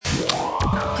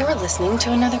You're listening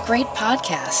to another great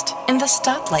podcast in the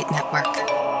Stoplight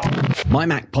Network. My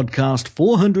Mac Podcast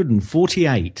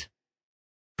 448.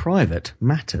 Private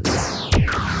Matters.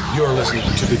 You're listening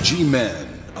to the G-Men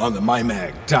on the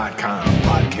MyMac.com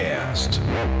podcast.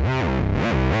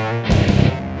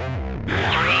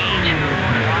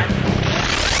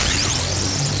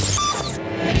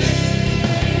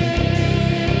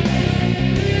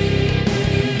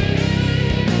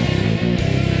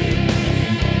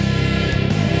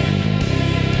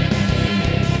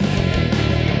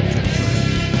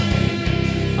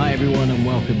 Hi everyone and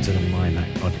welcome to the My Mac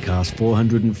Podcast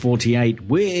 448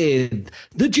 with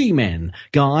the G-Men.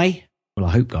 Guy, well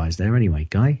I hope Guy's there anyway.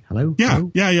 Guy, hello? Yeah,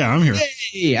 hello? yeah, I'm here.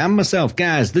 Hey, and myself,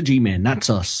 Gaz, the G-Men,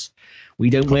 that's us. We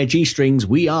don't wear G-strings,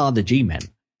 we are the G-Men.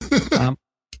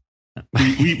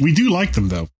 We do like them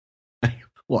though.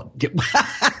 What?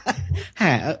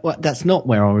 Well, that's not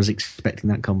where I was expecting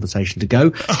that conversation to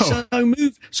go. Oh.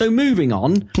 So moving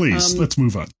on. Please, let's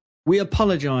move on. We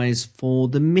apologise for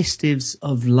the mistives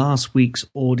of last week's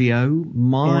audio.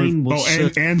 Mine was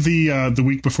and the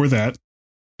week before that,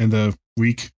 and the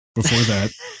week before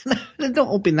that. They've not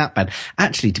all been that bad.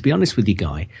 Actually, to be honest with you,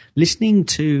 Guy, listening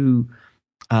to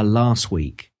last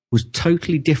week was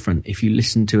totally different if you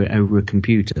listened to it over a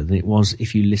computer than it was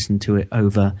if you listened to it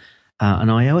over an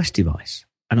iOS device.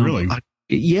 And really? I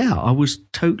was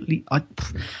totally.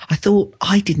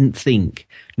 I didn't think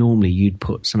normally you'd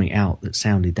put something out that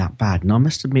sounded that bad, and I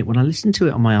must admit when I listened to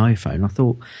it on my iPhone, I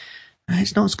thought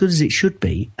it's not as good as it should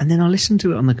be, and then I listened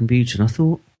to it on the computer, and I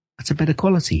thought that's a better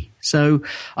quality. So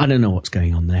I don't know what's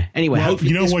going on there. Anyway, well,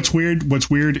 you know what's weird? What's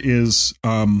weird is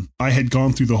I had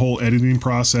gone through the whole editing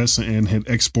process and had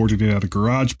exported it out of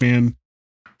GarageBand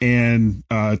and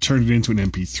turned it into an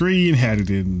MP3 and had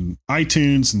it in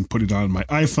iTunes and put it on my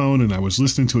iPhone, and I was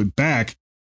listening to it back,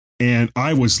 and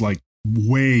I was like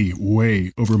way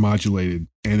overmodulated.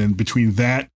 And then between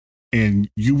that and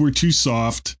You Were Too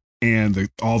Soft and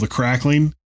all the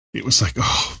crackling, it was like,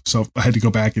 oh, so I had to go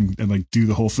back and like do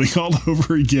the whole thing all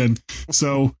over again.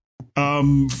 So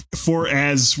for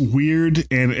as weird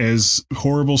and as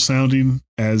horrible sounding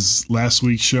as last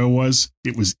week's show was,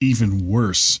 it was even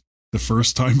worse the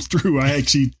first time through. I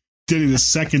actually did it a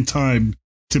second time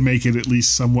to make it at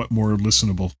least somewhat more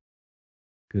listenable.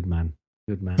 Good man.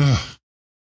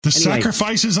 The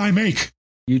sacrifices I make.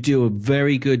 You do a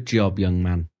very good job, young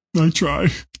man. I try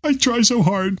so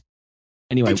hard.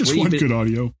 Anyway, I just want good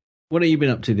audio. What have you been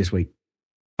up to this week?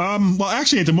 Well,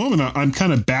 actually, at the moment, I'm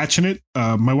kind of batching it.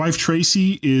 My wife,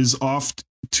 Tracy, is off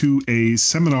to a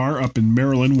seminar up in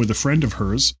Maryland with a friend of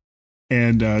hers.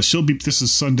 And this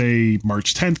is Sunday,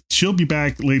 March 10th. She'll be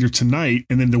back later tonight.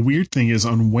 And then the weird thing is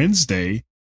on Wednesday,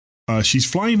 she's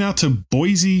flying out to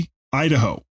Boise,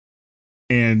 Idaho.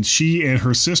 And she and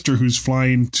her sister, who's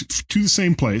flying to the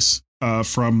same place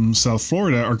from South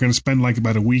Florida, are going to spend like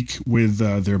about a week with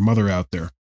their mother out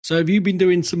there. So have you been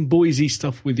doing some Boise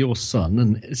stuff with your son?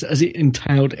 And has it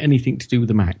entailed anything to do with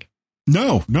the Mac?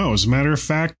 No. As a matter of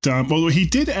fact, although he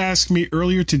did ask me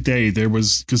earlier today, there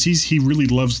was, because he really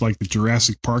loves like the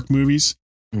Jurassic Park movies.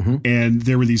 Mm-hmm. And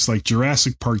there were these like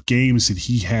Jurassic Park games that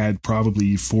he had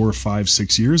probably 4, 5,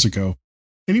 6 years ago.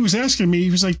 And he was asking me,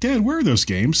 he was like, Dad, where are those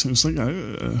games? I was like,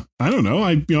 I don't know.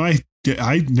 I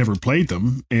never played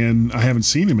them and I haven't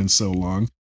seen them in so long.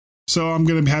 So I'm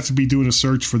going to have to be doing a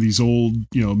search for these old,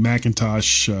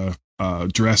 Macintosh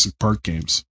Jurassic Park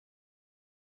games.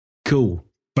 Cool.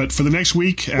 But for the next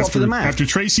week, after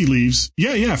Tracy leaves,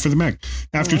 for the Mac.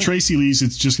 After Tracy leaves,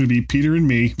 it's just going to be Peter and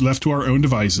me left to our own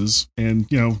devices. And,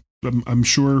 I'm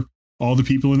sure all the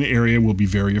people in the area will be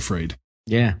very afraid.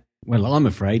 Yeah. Well, I'm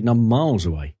afraid, and I'm miles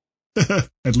away.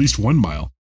 At least 1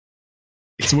 mile.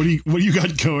 So what do you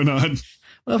got going on?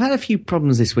 Well, I've had a few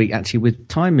problems this week, actually, with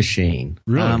Time Machine.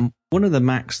 Really? One of the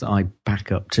Macs that I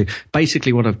back up to,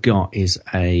 basically what I've got is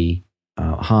a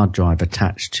hard drive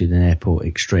attached to the Airport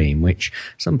Extreme, which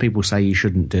some people say you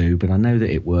shouldn't do, but I know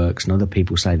that it works, and other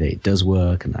people say that it does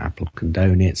work, and Apple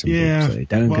condone it. Some people say they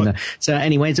don't condone. So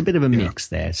anyway, it's a bit of a mix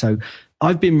there. So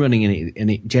I've been running it,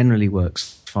 and it generally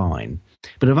works fine.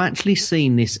 But I've actually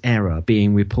seen this error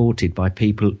being reported by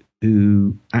people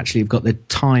who actually have got the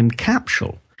time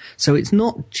capsule. So it's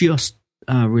not just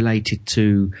related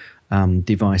to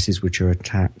devices which are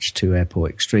attached to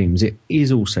Airport Extremes. It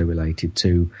is also related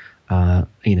to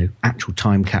actual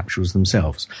time capsules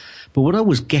themselves. But what I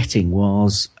was getting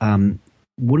was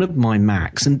one of my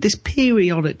Macs, and this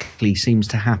periodically seems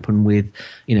to happen with,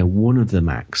 one of the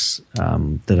Macs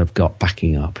that I've got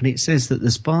backing up, and it says that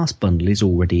the sparse bundle is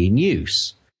already in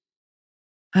use.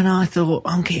 And I thought,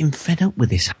 I'm getting fed up with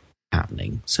this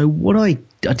happening. So what I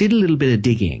did a little bit of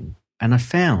digging, and I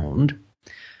found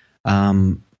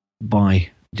by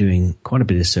doing quite a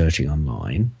bit of searching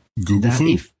online. Google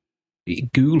Foo.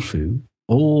 Google Foo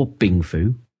or Bing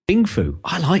Foo. Bing Foo.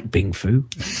 I like Bing Foo.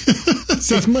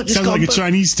 Sounds like a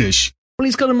Chinese dish. Well,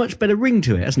 it's got a much better ring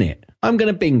to it, hasn't it? I'm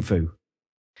going to Bing Foo.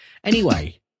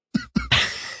 Anyway.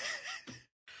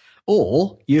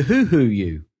 Or Yoo-hoo-hoo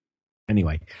you.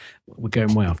 Anyway, we're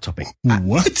going way off topic.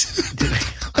 What?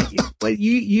 Well,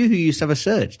 Yoo-hoo used to have a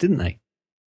search, didn't they?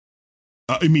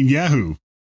 I mean Yahoo.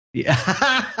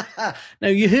 Yeah. No,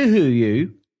 Yoo-hoo-hoo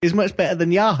you is much better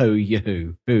than Yahoo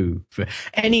Yahoo.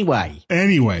 Anyway,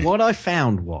 what I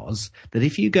found was that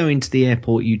if you go into the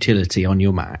airport utility on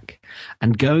your Mac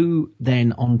and go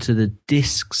then onto the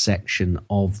disk section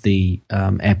of the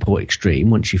Airport Extreme,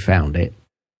 once you found it,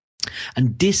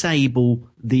 and disable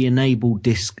the enable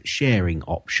disk sharing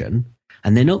option,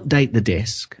 and then update the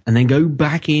disk, and then go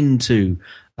back into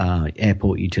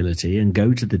Airport Utility and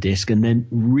go to the disk, and then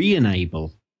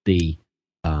re-enable the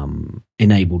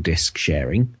enable disk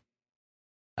sharing,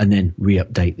 and then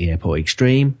re-update the Airport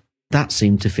Extreme, that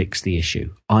seemed to fix the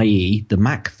issue, i.e. the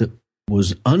Mac that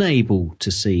was unable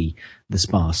to see the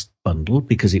sparse bundle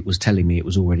because it was telling me it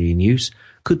was already in use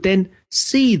could then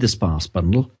see the sparse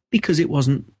bundle because it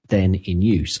wasn't then in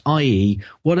use, i.e.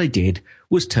 what I did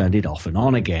was turned it off and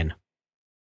on again.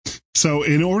 So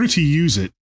in order to use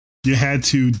it, you had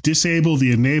to disable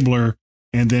the enabler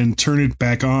and then turn it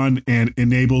back on and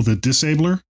enable the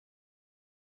disabler?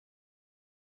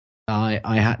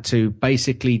 I had to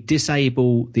basically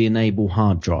disable the enable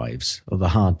hard drives, or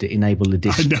enable the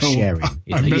disk sharing.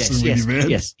 I'm messing with you, man.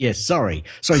 Yes. Sorry.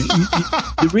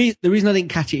 The reason I didn't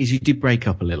catch it is you did break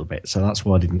up a little bit, so that's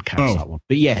why I didn't catch that one.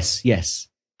 But yes.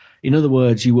 In other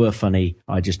words, you were funny.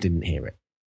 I just didn't hear it.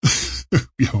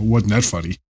 Yeah, wasn't that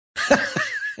funny?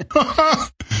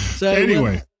 So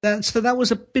anyway, that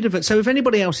was a bit of it. So if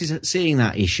anybody else is seeing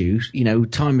that issue,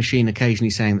 Time Machine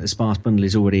occasionally saying that the sparse bundle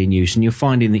is already in use, and you're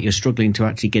finding that you're struggling to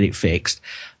actually get it fixed,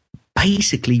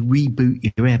 basically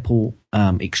reboot your Airport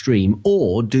Extreme,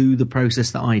 or do the process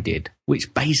that I did,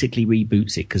 which basically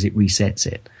reboots it because it resets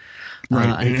it.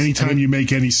 Right, and anytime you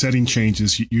make any setting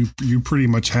changes, you pretty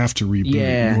much have to reboot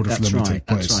it in order for them to take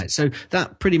place. That's right. So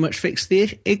that pretty much fixed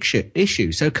the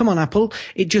issue. So come on, Apple,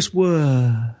 it just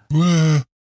were.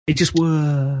 It just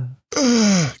were.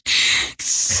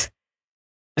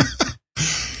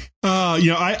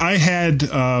 I had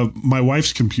my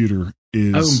wife's computer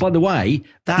is. Oh, and by the way,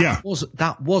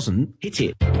 that wasn't hit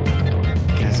it.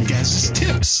 Gaz's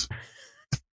tips.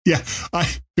 Yeah,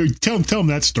 tell him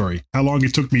that story. How long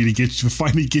it took me to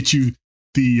finally get you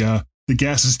the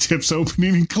Gaz's tips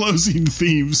opening and closing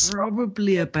themes.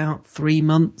 Probably about 3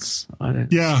 months. I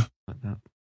don't. Yeah. Like that.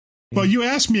 Well, you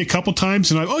asked me a couple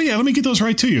times, and let me get those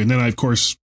right to you. And then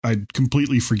I'd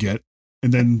completely forget.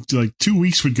 And then like 2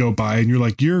 weeks would go by, and you're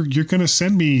like, you're going to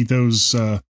send me those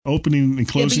opening and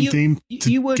closing theme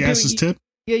to Gaz's tip.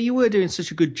 Yeah, you were doing such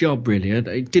a good job, really.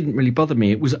 It didn't really bother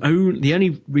me. It was the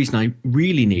only reason I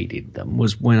really needed them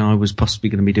was when I was possibly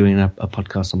going to be doing a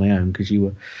podcast on my own, because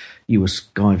you were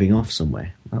skiving off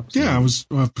somewhere. I was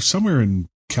somewhere in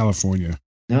California.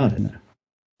 No, I don't know.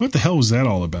 What the hell was that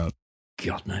all about?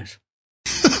 God knows.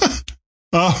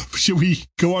 Should we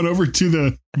go on over to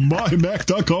the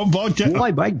mymac.com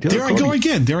podcast? There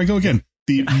I go again.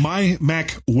 The My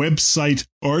Mac website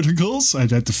articles.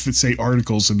 I'd have to say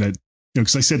articles, and that,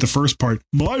 because I said the first part,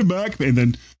 My Mac, and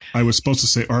then I was supposed to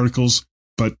say articles,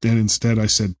 but then instead I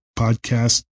said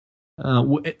podcast.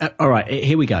 All right,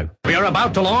 here we go. We are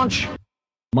about to launch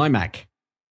My Mac.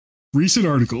 Recent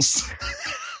articles.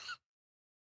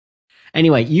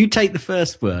 Anyway, you take the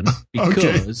first one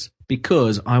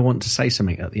because I want to say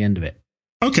something at the end of it.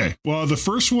 Okay. Well, the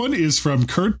first one is from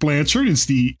Kurt Blanchard. It's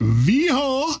the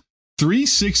VHAW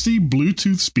 360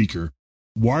 Bluetooth speaker.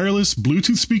 Wireless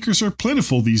Bluetooth speakers are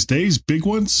plentiful these days. Big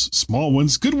ones, small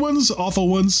ones, good ones, awful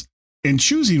ones. And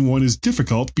choosing one is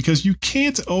difficult because you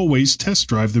can't always test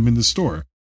drive them in the store.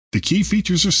 The key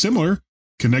features are similar: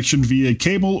 connection via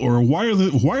cable or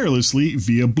wirelessly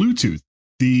via Bluetooth.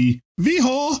 The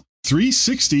VHAW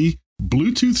 360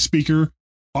 Bluetooth speaker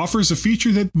offers a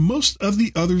feature that most of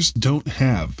the others don't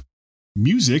have: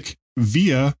 music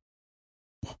via,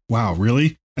 wow,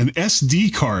 really? An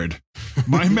SD card.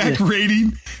 My Mac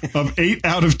rating of 8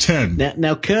 out of 10.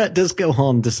 Now, Kurt does go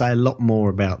on to say a lot more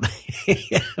about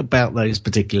about those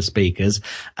particular speakers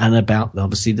and about,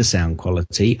 obviously, the sound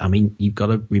quality. I mean, you've got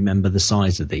to remember the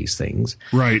size of these things.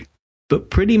 Right. But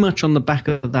pretty much on the back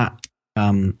of that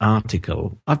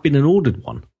article, I've been and ordered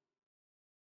one.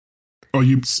 Oh,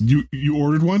 you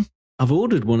ordered one? I've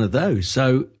ordered one of those.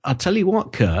 So I'll tell you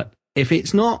what, Kurt, if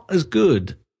it's not as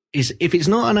good is if it's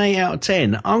not an 8 out of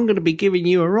 10, I'm going to be giving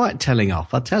you a right telling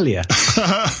off, I tell you.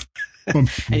 Well,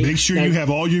 make sure you have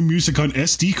all your music on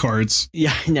SD cards.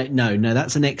 Yeah, no,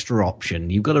 that's an extra option.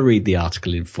 You've got to read the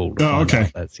article in full. Oh,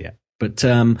 okay. But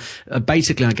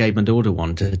basically, I gave my daughter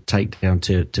one to take down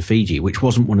to Fiji, which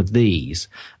wasn't one of these.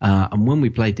 And when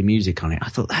we played the music on it, I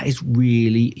thought that is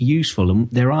really useful. And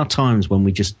there are times when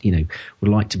we just, would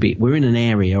like to be, we're in an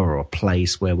area or a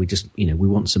place where we just, we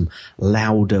want some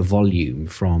louder volume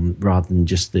from rather than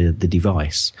just the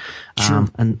device. Sure.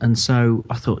 And so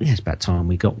I thought, it's about time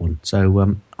we got one. So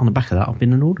on the back of that, I've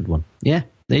been and ordered one. Yeah,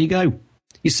 there you go.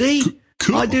 You see,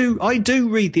 cool. I do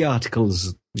read the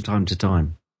articles from time to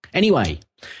time. Anyway,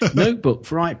 Notebook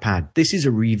for iPad. This is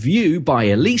a review by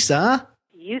Elisa.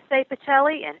 You say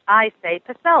Pacelli and I say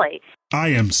Pacelli. I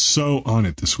am so on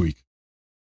it this week.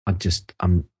 I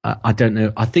don't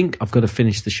know. I think I've got to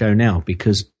finish the show now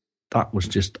because that was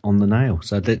just on the nail.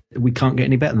 So that we can't get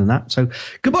any better than that. So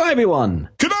goodbye, everyone.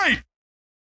 Good night.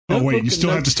 Oh, wait, you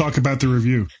still have to talk about the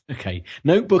review. Okay.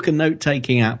 Notebook and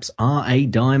note-taking apps are a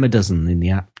dime a dozen in the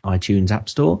iTunes App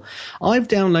Store. I've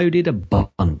downloaded a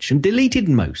bunch and deleted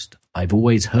most. I've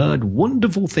always heard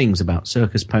wonderful things about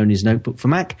Circus Pony's Notebook for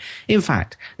Mac. In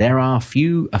fact, there are a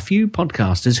few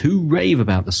podcasters who rave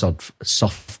about the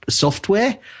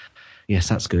software. Yes,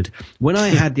 that's good. When I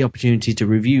had the opportunity to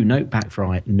review Notebook for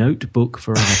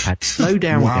iPad, slow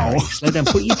down, wow. Gary. Slow down.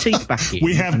 Put your teeth back in.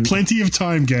 We have plenty of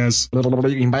time, Gaz. That's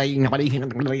the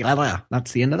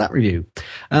end of that review.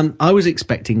 I was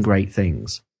expecting great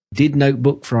things. Did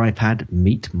Notebook for iPad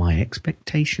meet my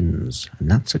expectations? And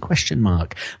that's a question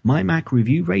mark. My Mac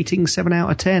review rating 7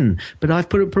 out of 10. But I've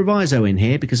put a proviso in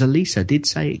here because Elisa did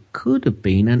say it could have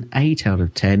been an 8 out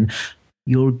of 10.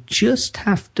 You'll just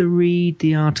have to read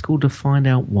the article to find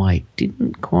out why it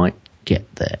didn't quite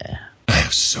get there.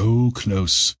 So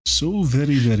close. So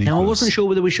very, very close. Now, I wasn't sure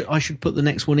whether I should put the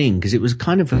next one in because it was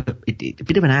kind of a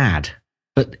bit of an ad.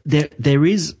 But there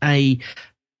is I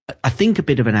think a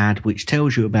bit of an ad which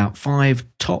tells you about 5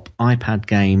 top iPad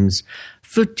games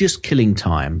for just killing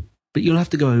time. But you'll have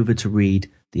to go over to read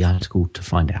the article to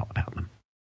find out about them.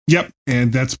 Yep,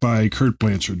 and that's by Curt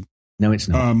Blanchard. No, it's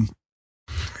not.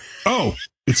 Oh,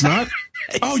 it's not?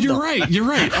 You're right. You're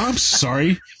right. I'm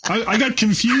sorry. I got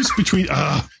confused between...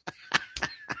 Hang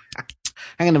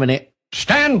on a minute.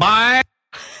 Stand by.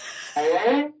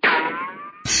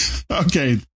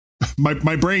 Okay.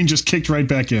 My brain just kicked right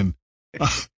back in.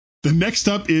 The next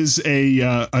up is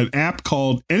an app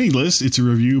called AnyList. It's a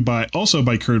review also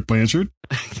by Curt Blanchard.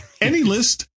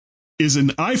 AnyList is an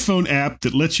iPhone app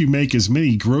that lets you make as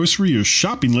many grocery or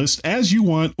shopping lists as you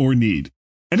want or need.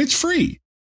 And it's free.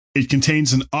 It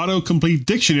contains an autocomplete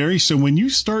dictionary, so when you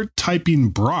start typing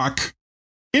Brock,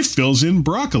 it fills in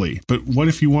broccoli. But what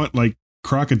if you want, like,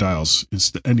 crocodiles?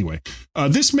 Anyway,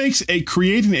 this makes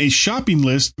creating a shopping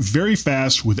list very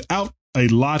fast without a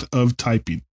lot of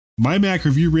typing. My Mac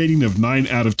review rating of 9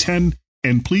 out of 10,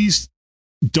 and please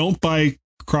don't buy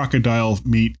crocodile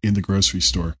meat in the grocery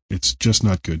store. It's just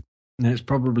not good. No, it's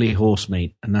probably horse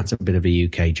meat, and that's a bit of a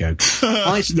UK joke.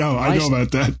 I know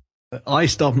about that.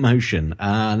 iStop Motion.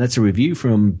 That's a review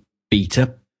from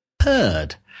Beta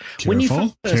Purd.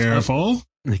 Careful.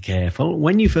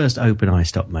 When you first open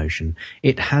iStop Motion,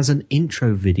 it has an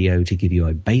intro video to give you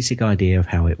a basic idea of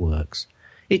how it works.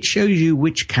 It shows you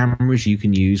which cameras you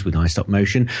can use with iStop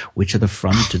Motion, which are the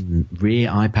front and rear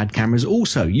iPad cameras.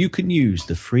 Also, you can use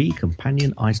the free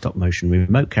companion iStop Motion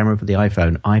remote camera for the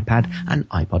iPhone, iPad, and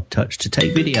iPod Touch to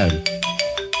take video.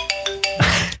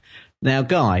 Now,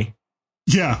 Guy...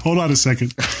 Yeah, hold on a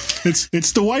second.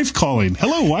 It's the wife calling.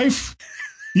 Hello, wife.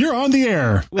 You're on the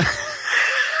air.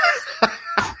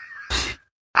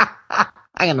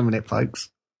 Hang on a minute, folks.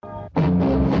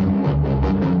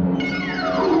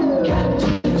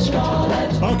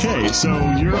 Okay, so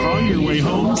you're on your way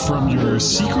home from your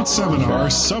secret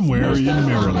seminar somewhere in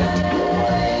Maryland.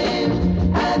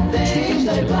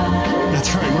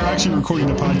 That's right. We're actually recording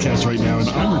the podcast right now, and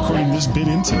I'm recording this bit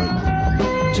into it.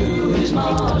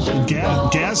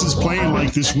 Gaz is playing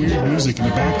like this weird music in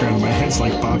the background. My head's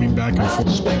like bobbing back and forth.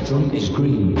 Spectrum is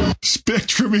green.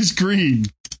 Spectrum is green.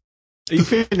 Are you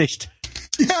finished?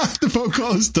 Yeah, the phone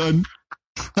call is done.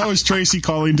 That was Tracy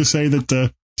calling to say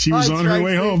that she was on her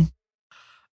way home.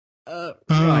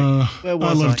 Right. Where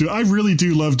was I really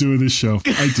do love doing this show.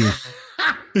 I do.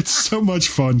 It's so much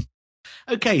fun.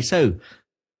 Okay, so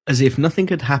as if nothing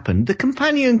had happened, the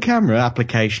companion camera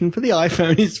application for the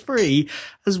iPhone is free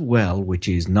as well, which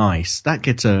is nice. That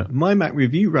gets a MyMac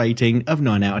review rating of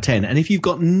 9 out of 10. And if you've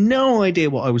got no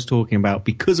idea what I was talking about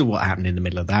because of what happened in the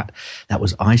middle of that, that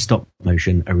was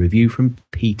iStopMotion, a review from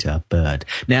Peter Bird.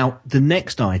 Now, the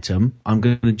next item, I'm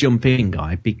going to jump in,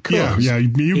 Guy, because... Yeah,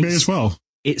 you may as well.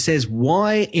 It says,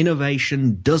 why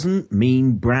innovation doesn't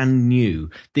mean brand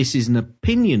new. This is an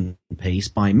opinion piece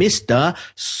by Mr.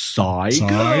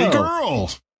 Girl.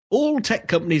 All tech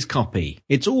companies copy.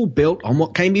 It's all built on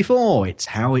what came before. It's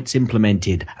how it's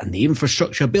implemented and the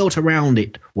infrastructure built around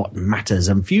it what matters.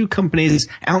 And few companies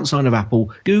outside of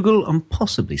Apple, Google and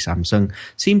possibly Samsung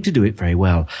seem to do it very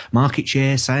well. Market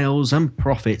share, sales and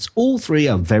profits, all three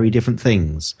are very different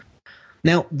things.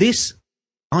 Now, this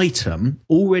item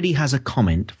already has a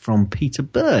comment from Peter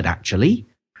Bird, actually.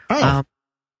 Oh.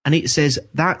 And it says,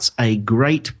 that's a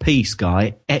great piece,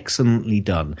 Guy. Excellently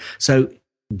done. So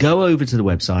go over to the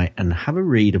website and have a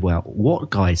read about what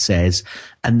Guy says,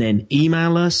 and then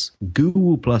email us,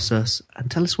 Google Plus us,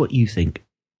 and tell us what you think.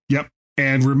 Yep.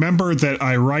 And remember that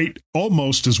I write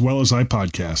almost as well as I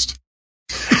podcast.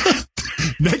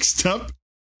 Next up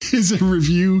is a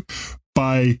review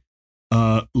by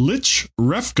Lich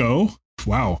Refko.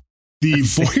 Wow. The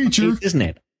Voyager. Isn't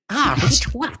it? Lich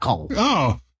Refko.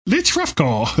 Oh, Lich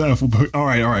Refko. All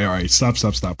right. Stop.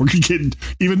 We're going to get in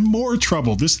even more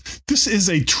trouble. This is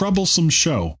a troublesome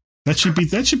show. That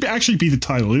should actually be the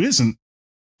title. It isn't,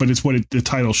 but it's what the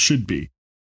title should be.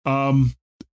 Well,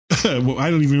 I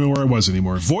don't even know where I was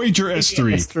anymore. Voyager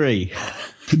S3.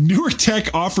 S3. Newer tech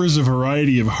offers a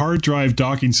variety of hard drive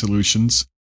docking solutions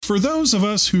for those of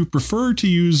us who prefer to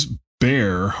use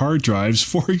bare hard drives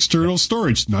for external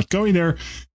storage. Not going there.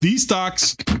 These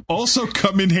docks also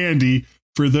come in handy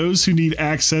for those who need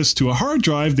access to a hard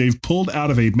drive they've pulled out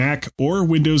of a Mac or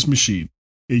Windows machine.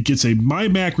 It gets a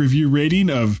MyMac review rating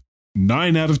of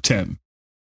 9 out of 10.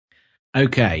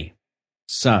 Okay,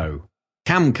 so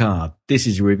Camcard. This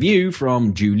is a review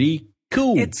from Julie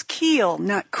Cool. It's Keel,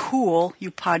 not cool, you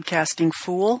podcasting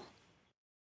fool.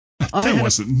 That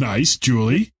wasn't nice,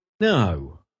 Julie.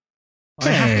 No.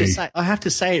 Hey. I have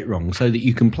to say it wrong so that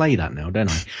you can play that now,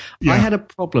 don't I? Yeah. I had a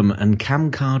problem and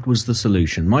Camcard was the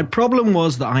solution. My problem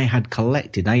was that I had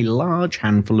collected a large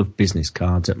handful of business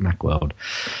cards at Macworld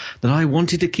that I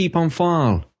wanted to keep on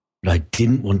file, but I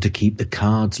didn't want to keep the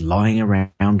cards lying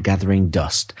around gathering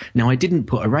dust. Now, I didn't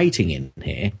put a rating in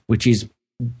here, which is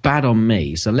bad on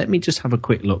me. So let me just have a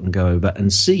quick look and go over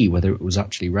and see whether it was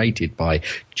actually rated by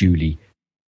Julie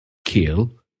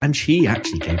Keel. And she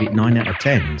actually gave it 9 out of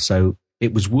 10. So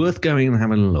it was worth going and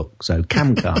having a look. So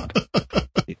Camcard.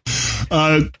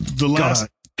 The last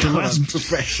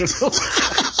professional.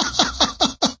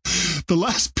 The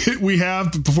last bit we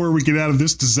have before we get out of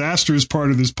this disastrous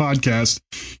part of this podcast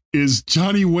is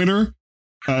Johnny Winter.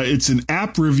 It's an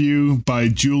app review by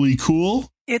Julie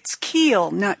Cool. It's Keel,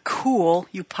 not cool,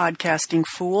 you podcasting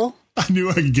fool. I knew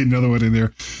I could get another one in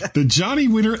there. The Johnny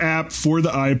Winter app for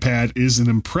the iPad is an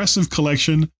impressive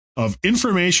collection of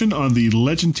information on the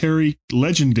legendary,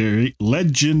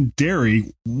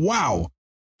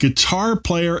 guitar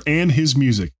player and his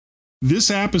music. This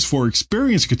app is for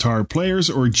experienced guitar players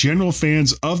or general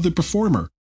fans of the performer.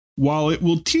 While it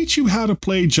will teach you how to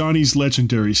play Johnny's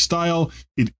legendary style,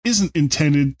 it isn't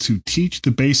intended to teach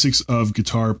the basics of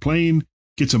guitar playing.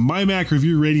 Gets a MyMac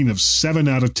review rating of 7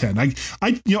 out of 10.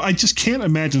 I just can't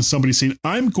imagine somebody saying,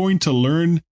 I'm going to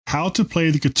learn how to play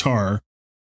the guitar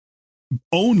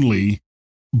only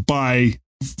by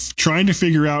trying to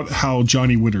figure out how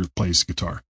Johnny Winter plays the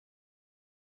guitar.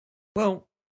 Well,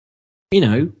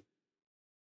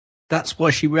 that's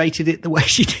why she rated it the way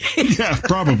she did. Yeah,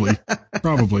 probably.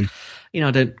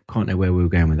 I don't quite know where we were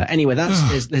going with that. Anyway,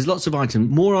 there's lots of items,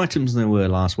 more items than there were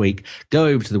last week. Go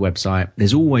over to the website.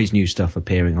 There's always new stuff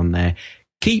appearing on there.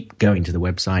 Keep going to the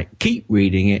website, keep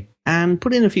reading it, and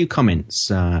put in a few comments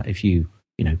if you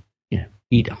need.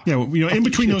 Yeah, in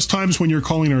between those times when you're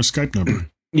calling our Skype number.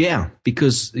 Yeah,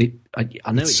 because I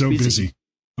know it's so busy.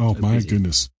 Oh, my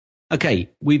goodness. Okay,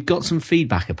 we've got some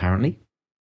feedback apparently.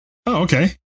 Oh,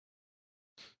 okay.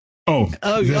 Oh,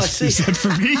 I see. Is that for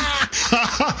me?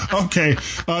 Okay.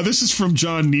 This is from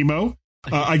John Nemo.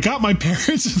 I got my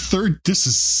parents a third. This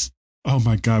is, oh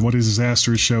my God, what a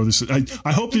disastrous show. This is,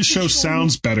 I hope this show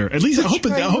sounds better. At least I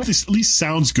hope this at least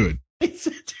sounds good.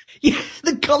 Yeah,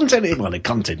 the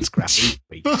content's crappy.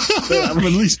 But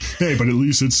at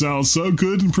least it sounds so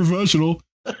good and professional.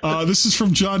 This is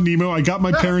from John Nemo. I got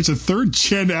my parents a 3rd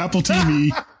gen Apple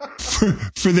TV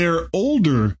for their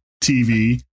older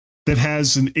TV that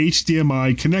has an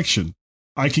HDMI connection.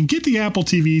 I can get the Apple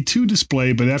TV to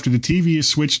display, but after the TV is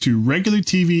switched to regular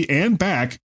TV and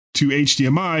back to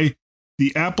HDMI,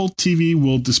 the Apple TV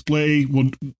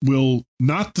will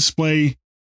not display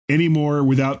anymore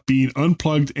without being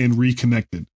unplugged and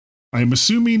reconnected. I am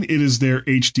assuming it is their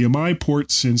HDMI port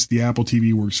since the Apple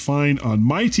TV works fine on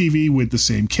my TV with the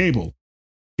same cable.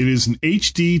 It is an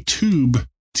HD tube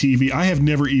TV. I have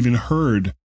never even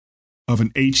heard of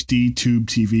an HD tube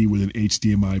TV with an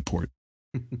HDMI port.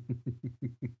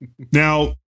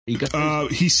 Now,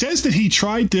 he says that he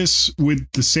tried this with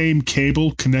the same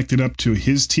cable connected up to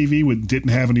his TV didn't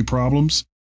have any problems.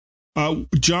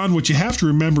 John, what you have to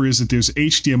remember is that there's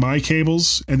HDMI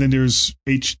cables and then there's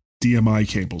HDMI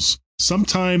cables.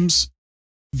 Sometimes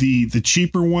the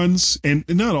cheaper ones, and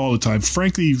not all the time,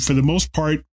 frankly, for the most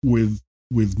part with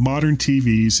modern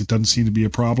TVs, it doesn't seem to be a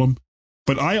problem.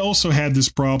 But I also had this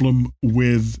problem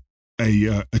with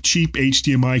a cheap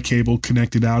HDMI cable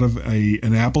connected out of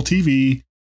an Apple TV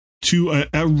to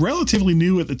a relatively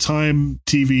new at the time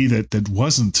TV that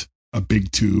wasn't a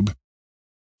big tube.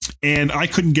 And I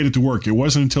couldn't get it to work. It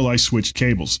wasn't until I switched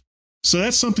cables. So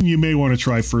that's something you may want to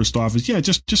try first off is,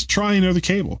 just try another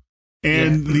cable.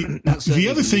 And the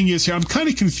other thing is here, I'm kind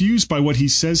of confused by what he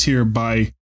says here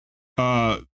by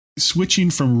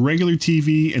switching from regular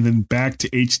TV and then back to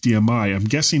HDMI. I'm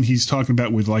guessing he's talking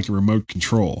about with like a remote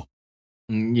control.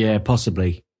 Yeah,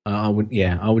 possibly. I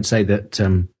would say that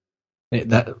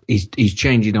that he's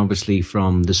changing obviously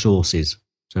from the sources.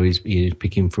 So he's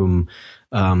picking from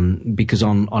because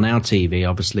on our TV,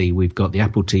 obviously we've got the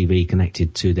Apple TV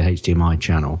connected to the HDMI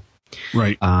channel,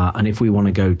 right? And if we want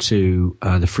to go to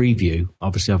the Freeview,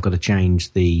 obviously I've got to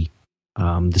change the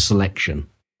selection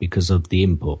because of the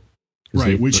input.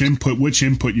 Right, which input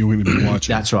you're going to be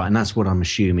watching. That's right, and that's what I'm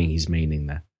assuming he's meaning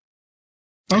there.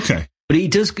 Okay. But he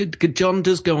does. John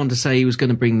does go on to say he was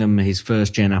going to bring them his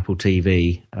first gen Apple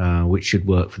TV, which should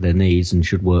work for their needs and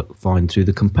should work fine through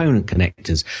the component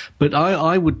connectors. But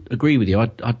I would agree with you.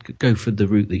 I'd go for the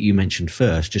route that you mentioned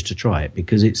first, just to try it,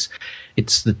 because it's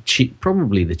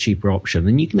probably the cheaper option,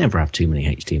 and you can never have too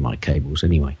many HDMI cables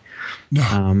anyway.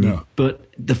 No. But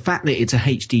the fact that it's a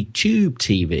HD tube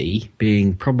TV,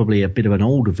 being probably a bit of an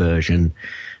older version.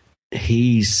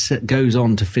 He goes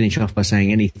on to finish off by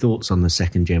saying, any thoughts on the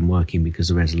second gen working because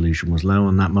the resolution was low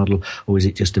on that model, or is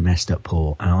it just a messed up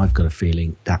port? And I've got a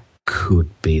feeling that could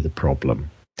be the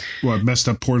problem. What, messed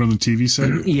up port on the TV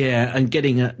set? Yeah, and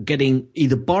getting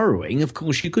either borrowing, of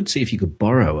course, you could see if you could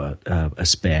borrow a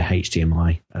spare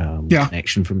HDMI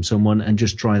connection from someone and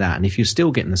just try that. And if you're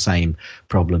still getting the same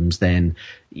problems, then,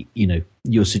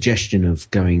 your suggestion of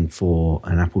going for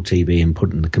an Apple TV and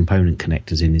putting the component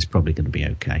connectors in is probably going to be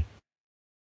okay.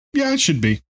 Yeah, it should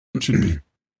be. It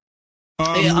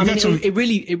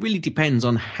really depends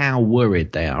on how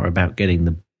worried they are about getting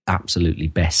the absolutely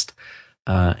best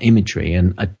imagery,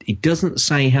 and it doesn't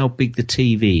say how big the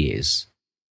TV is.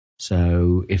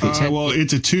 So if it's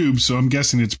it's a tube, so I'm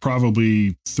guessing it's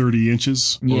probably 30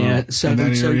 inches. Yeah, in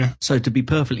that area. So to be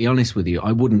perfectly honest with you,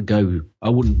 I wouldn't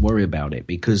worry about it,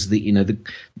 because the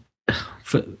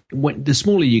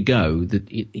smaller you go,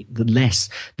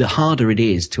 the harder it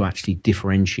is to actually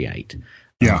differentiate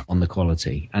on the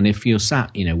quality. And if you're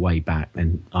sat, way back,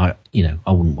 then I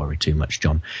wouldn't worry too much,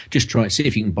 John. Just try it. See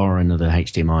if you can borrow another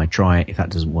HDMI. Try it. If that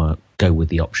doesn't work, go with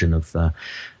the option of the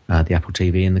Apple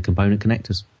TV and the component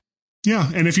connectors.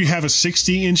 Yeah, and if you have a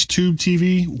 60-inch tube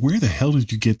TV, where the hell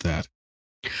did you get that?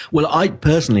 Well, I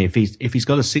personally, if he's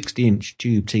got a 60-inch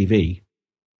tube TV,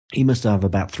 he must have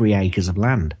about 3 acres of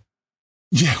land.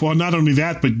 Yeah, well, not only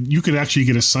that, but you could actually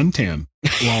get a suntan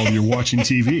while you're watching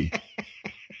TV.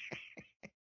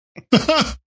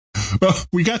 Well,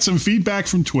 we got some feedback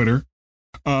from Twitter.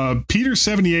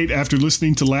 Peter78, after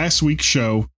listening to last week's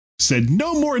show, said,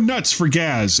 "No more nuts for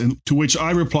Gaz," and to which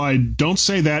I replied, "Don't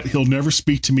say that. He'll never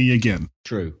speak to me again."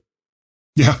 True.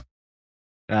 Yeah.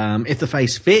 If the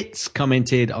Face Fits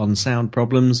commented on sound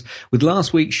problems with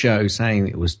last week's show, saying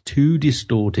it was too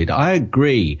distorted. I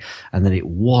agree, and that it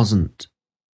wasn't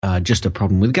just a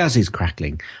problem with Gaz's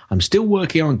crackling. I'm still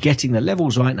working on getting the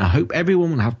levels right, and I hope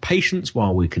everyone will have patience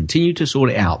while we continue to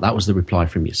sort it out. That was the reply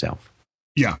from yourself.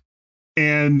 Yeah.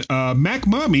 And Mac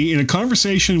Mommy, in a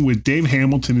conversation with Dave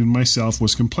Hamilton and myself,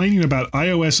 was complaining about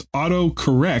iOS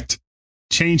autocorrect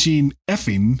changing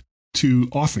effing to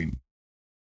offing.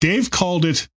 Dave called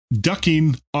it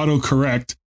ducking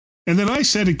autocorrect, and then I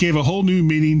said it gave a whole new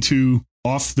meaning to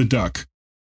off the duck.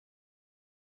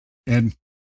 And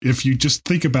if you just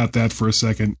think about that for a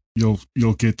second, you'll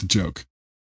get the joke.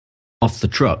 Off the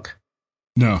truck?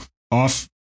 No, off.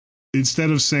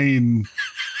 Instead of saying...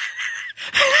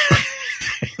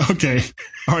 Okay.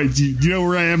 All right. Do you know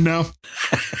where I am now?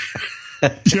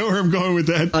 You know where I'm going with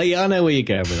that? Oh, yeah, I know where you're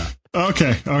going with that.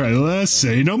 Okay. All right. Let's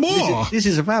say no more. This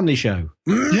is a family show.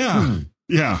 Yeah.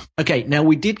 Yeah. Okay, now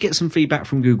we did get some feedback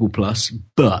from Google Plus,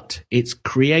 but it's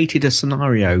created a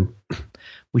scenario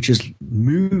which has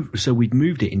moved. So we've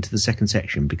moved it into the second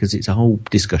section because it's a whole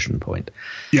discussion point.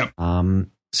 Yep.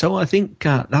 So I think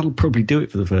that'll probably do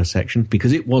it for the first section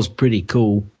because it was pretty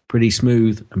cool, pretty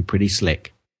smooth, and pretty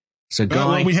slick. So,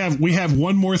 Guy, well, we have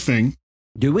one more thing.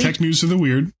 Do we? Tech news of the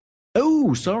weird.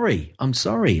 Oh, sorry. I'm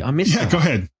sorry. I missed that. Yeah, go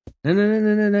ahead.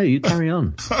 No. You carry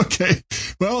on. Okay.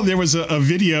 Well, there was a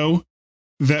video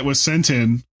that was sent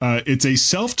in. It's a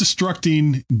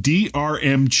self-destructing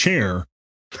DRM chair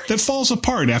that falls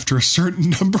apart after a certain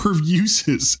number of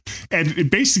uses. And it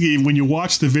basically, when you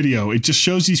watch the video, it just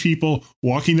shows these people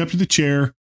walking up to the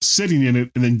chair, sitting in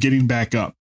it, and then getting back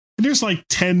up. And there's like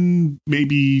 10,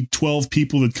 maybe 12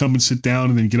 people that come and sit down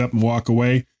and then get up and walk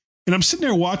away. And I'm sitting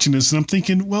there watching this and I'm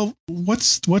thinking, well,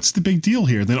 what's the big deal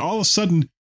here? Then all of a sudden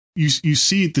you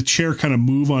see the chair kind of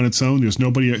move on its own. There's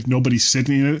nobody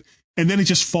sitting in it. And then it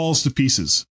just falls to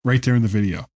pieces right there in the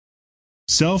video.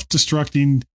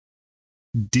 Self-destructing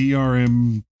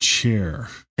DRM chair.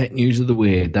 Tech news of the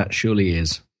weird. That surely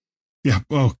is. Yeah.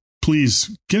 Oh,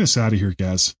 please get us out of here,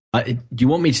 guys. Do you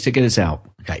want me to get us out?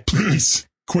 Okay. Please.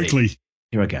 Quickly.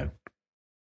 Here I go.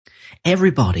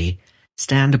 Everybody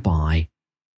stand by.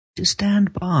 Just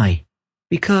stand by.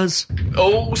 Because...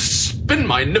 Oh, spin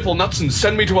my nipple nuts and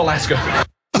send me to Alaska.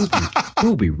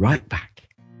 We'll be right back.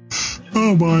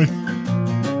 Oh, boy.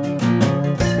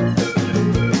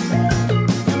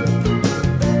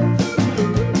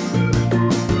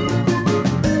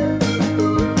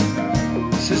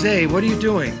 Suzette, what are you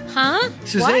doing? Huh?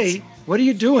 Suzette, what are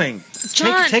you doing?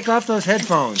 John. Take off those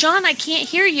headphones. John, I can't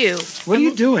hear you. What are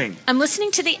you doing? I'm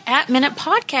listening to the At Minute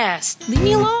podcast. Leave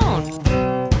me alone.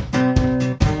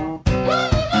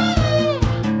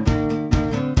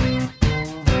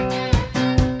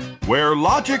 Where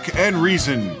logic and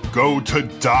reason go to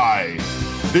die.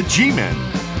 The G-Men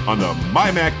on the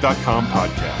MyMac.com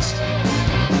podcast.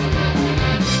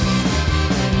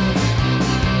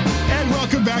 And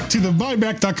welcome back to the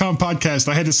MyMac.com podcast.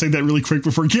 I had to say that really quick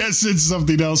before Gaz said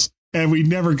something else, and we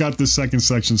never got the second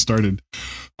section started.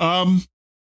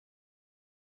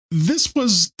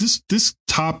 This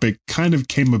topic kind of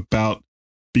came about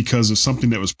because of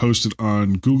something that was posted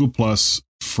on Google Plus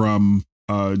from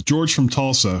George from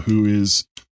Tulsa, who is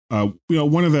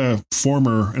one of the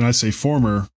former, and I say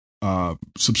former,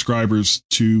 subscribers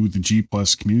to the G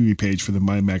Plus community page for the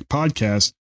MyMac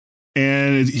podcast.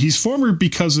 And he's former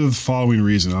because of the following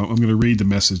reason. I'm going to read the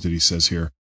message that he says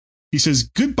here. He says,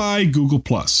 "Goodbye, Google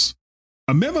Plus.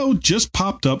 A memo just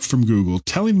popped up from Google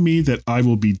telling me that I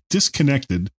will be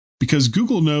disconnected because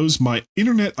Google knows my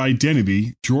internet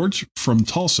identity, George from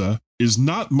Tulsa, is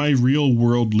not my real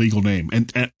world legal name."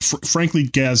 And frankly,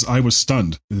 Gaz, I was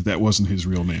stunned that that wasn't his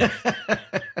real name.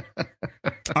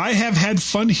 "I have had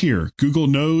fun here. Google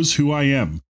knows who I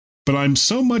am, but I'm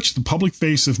so much the public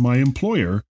face of my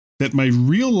employer that my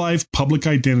real life public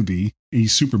identity,"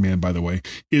 he's Superman, by the way,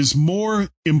 "is more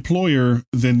employer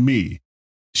than me.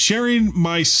 Sharing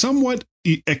my somewhat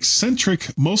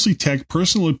eccentric, mostly tech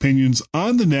personal opinions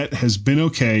on the net has been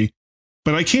okay,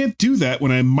 but I can't do that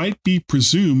when I might be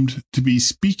presumed to be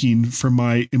speaking for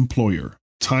my employer.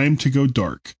 Time to go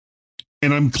dark.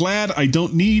 And I'm glad I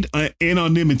don't need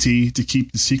anonymity to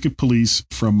keep the secret police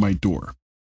from my door."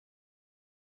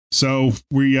 So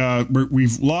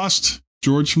we've lost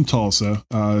George from Tulsa,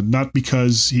 not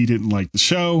because he didn't like the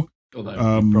show,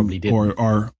 probably didn't.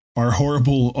 or our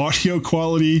horrible audio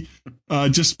quality,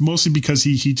 just mostly because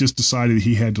he just decided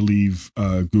he had to leave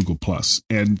Google Plus.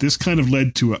 And this kind of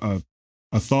led to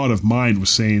a thought of mine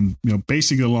was saying,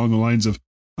 basically along the lines of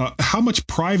how much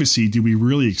privacy do we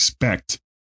really expect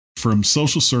from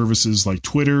social services like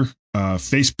Twitter,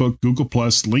 Facebook, Google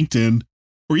Plus, LinkedIn,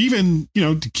 or even,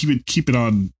 to keep it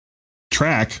on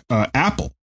track,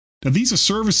 Apple. Now, these are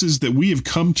services that we have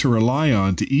come to rely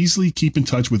on to easily keep in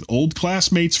touch with old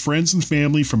classmates, friends, and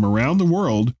family from around the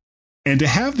world, and to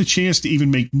have the chance to even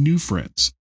make new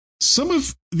friends. Some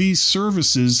of these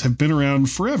services have been around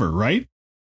forever, right?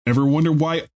 Ever wonder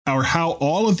why or how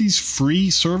all of these free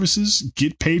services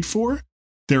get paid for?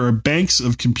 There are banks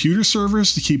of computer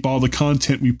servers to keep all the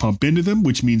content we pump into them,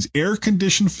 which means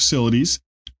air-conditioned facilities,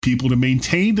 people to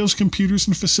maintain those computers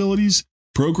and facilities,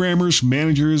 programmers,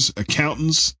 managers,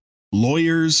 accountants,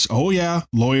 lawyers,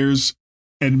 lawyers,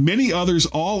 and many others,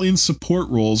 all in support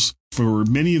roles for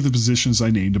many of the positions I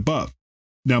named above.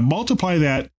 Now multiply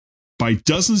that by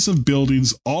dozens of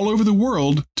buildings all over the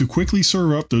world to quickly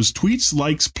serve up those tweets,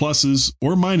 likes, pluses,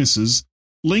 or minuses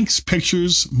links,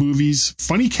 pictures, movies,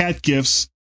 funny cat gifs,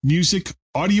 music,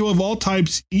 audio of all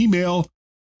types, email,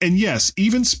 and yes,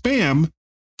 even spam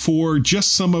for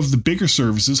just some of the bigger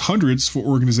services, hundreds for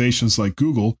organizations like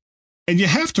Google. And you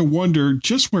have to wonder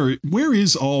just where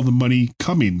is all the money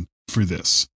coming for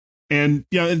this? And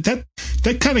yeah, that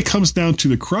kind of comes down to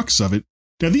the crux of it.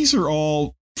 Now, these are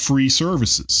all free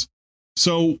services.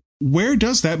 So where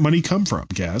does that money come from,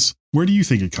 Gaz? Where do you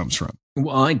think it comes from?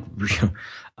 Well,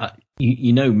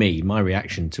 you know me, my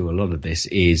reaction to a lot of this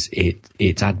is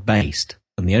it's ad-based.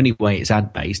 And the only way it's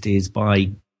ad-based is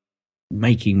by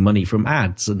making money from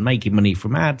ads. And making money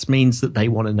from ads means that they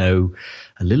want to know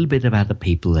a little bit about the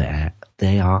people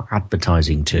they are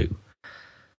advertising to.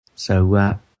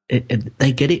 So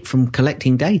they get it from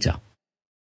collecting data.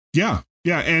 Yeah.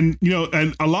 Yeah. And,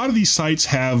 and a lot of these sites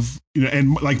have,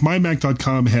 and like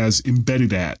mymac.com has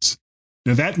embedded ads.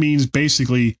 Now that means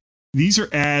basically these are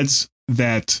ads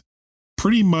that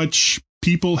pretty much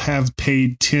people have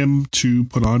paid Tim to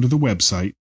put onto the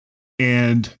website.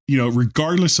 And,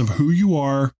 regardless of who you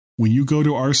are, when you go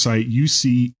to our site, you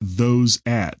see those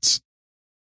ads.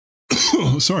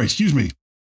 Sorry, excuse me.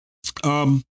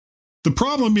 The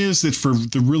problem is that for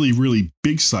the really, really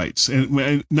big sites,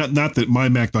 and not that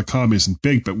mymac.com isn't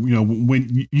big, but,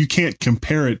 when you can't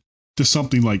compare it to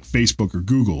something like Facebook or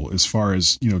Google as far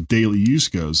as, daily use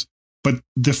goes. But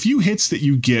the few hits that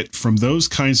you get from those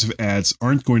kinds of ads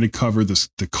aren't going to cover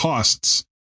the costs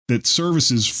that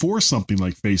services for something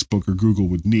like Facebook or Google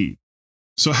would need.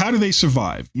 So how do they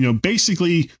survive?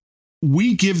 Basically,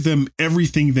 we give them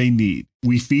everything they need.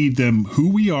 We feed them who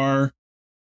we are,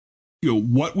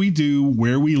 what we do,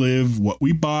 where we live, what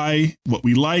we buy, what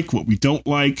we like, what we don't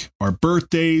like, our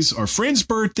birthdays, our friends'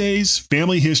 birthdays,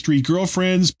 family history,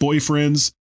 girlfriends,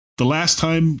 boyfriends, the last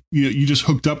time you just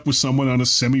hooked up with someone on a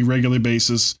semi-regular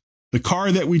basis, the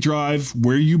car that we drive,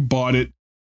 where you bought it,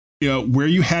 where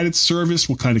you had it serviced,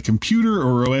 what kind of computer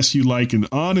or OS you like, and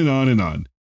on and on and on.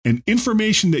 And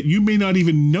information that you may not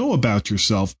even know about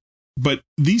yourself, but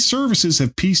these services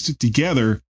have pieced it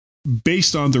together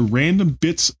based on the random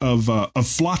bits of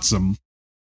flotsam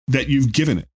that you've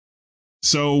given it.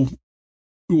 So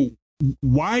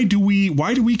why do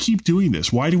we keep doing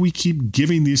this? Why do we keep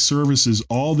giving these services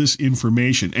all this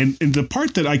information? And the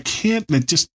part that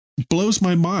just blows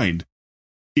my mind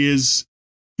is,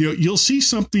 you'll see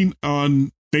something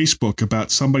on Facebook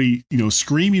about somebody,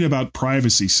 screaming about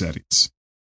privacy settings.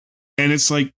 And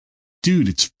it's like, dude,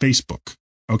 it's Facebook.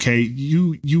 Okay.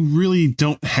 You really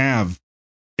don't have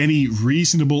any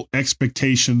reasonable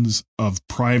expectations of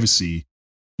privacy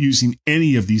using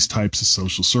any of these types of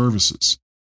social services.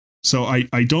 So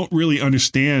I don't really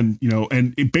understand,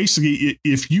 and basically,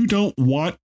 if you don't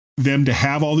want them to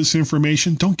have all this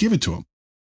information, don't give it to them.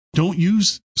 Don't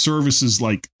use services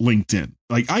like LinkedIn.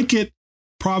 Like I get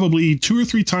probably 2 or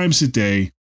 3 times a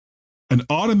day an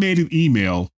automated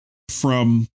email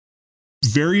from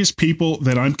various people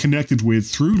that I'm connected with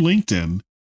through LinkedIn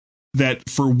that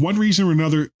for one reason or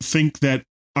another think that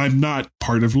I'm not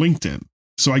part of LinkedIn.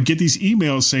 So I get these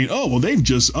emails saying, oh, well, they've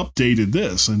just updated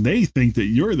this and they think that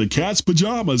you're the cat's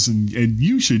pajamas and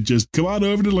you should just come on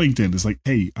over to LinkedIn. It's like,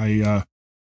 hey, I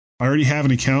already have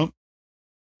an account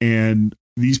and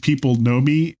these people know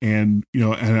me. And,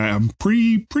 and I'm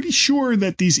pretty sure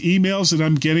that these emails that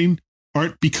I'm getting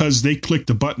aren't because they clicked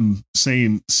a button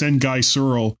saying send Guy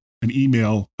Searle an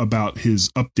email about his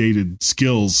updated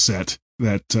skills set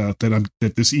that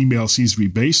this email seems to be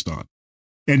based on.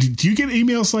 And do you get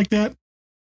emails like that?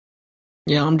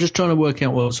 Yeah, I'm just trying to work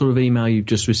out what sort of email you've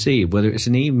just received, whether it's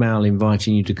an email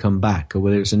inviting you to come back or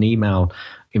whether it's an email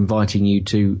inviting you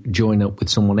to join up with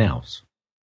someone else.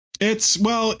 It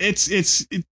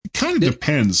kind of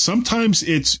depends. Sometimes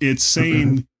it's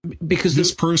saying because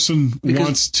this person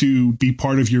wants to be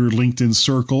part of your LinkedIn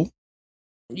circle.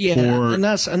 Yeah, and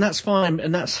that's fine.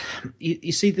 And that's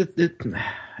you see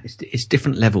it's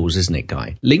different levels, isn't it,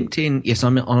 Guy? LinkedIn, yes,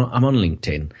 I'm on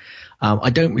LinkedIn. I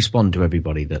don't respond to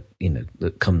everybody that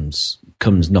that comes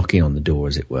knocking on the door,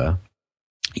 as it were.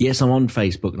 Yes, I'm on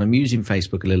Facebook, and I'm using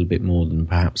Facebook a little bit more than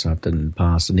perhaps I've done in the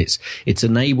past, and it's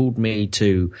enabled me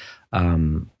to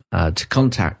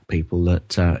contact people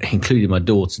that, including my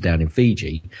daughter down in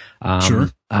Fiji, sure.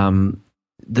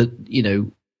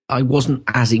 That I wasn't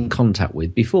as in contact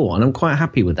with before, and I'm quite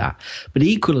happy with that. But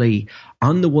equally,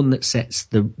 I'm the one that sets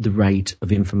the rate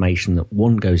of information that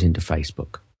one goes into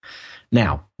Facebook.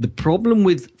 Now, the problem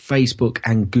with Facebook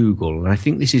and Google, and I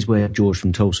think this is where George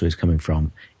from Tulsa is coming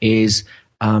from, is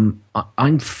I'm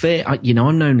fair. I'm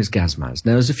known as Gazmaz.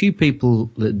 Now, there's a few people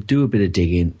that do a bit of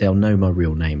digging. They'll know my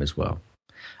real name as well.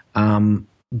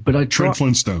 But I try. Fred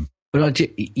Flintstone. But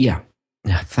yeah,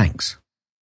 thanks.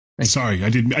 Sorry, I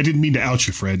didn't mean to out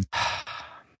you, Fred.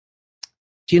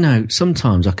 Do you know,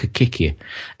 sometimes I could kick you.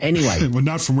 Anyway. Well,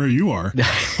 not from where you are.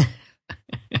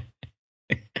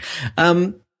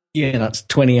 Yeah, that's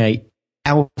 28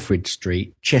 Alfred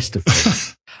Street,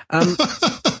 Chesterfield.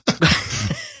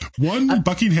 1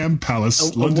 Buckingham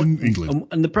Palace, London, England.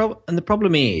 And the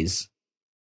problem is,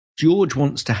 George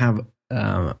wants to have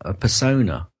a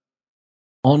persona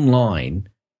online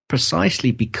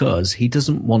precisely because he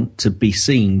doesn't want to be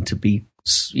seen to be,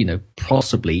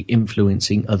 possibly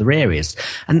influencing other areas.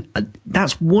 And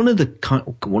that's one of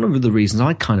the reasons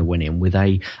I kind of went in with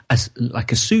a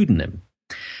pseudonym.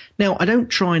 Now, I don't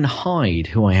try and hide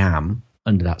who I am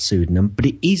under that pseudonym, but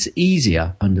it is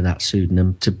easier under that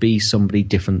pseudonym to be somebody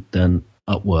different than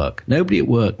at work. Nobody at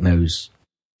work knows,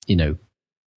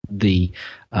 the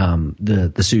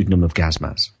pseudonym of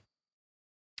Gazmaz.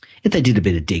 If they did a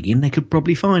bit of digging, they could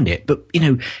probably find it. But,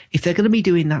 if they're going to be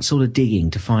doing that sort of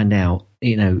digging to find out,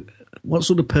 what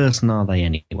sort of person are they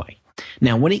anyway?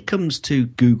 Now, when it comes to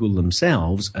Google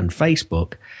themselves and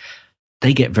Facebook,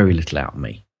 they get very little out of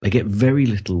me. They get very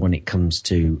little when it comes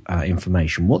to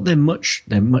information. What they're much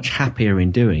happier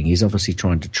in doing is obviously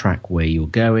trying to track where you're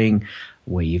going,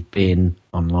 where you've been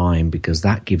online, because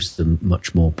that gives them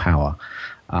much more power.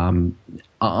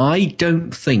 I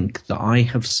don't think that I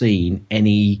have seen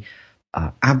any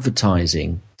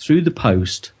advertising through the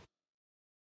post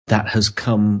that has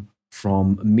come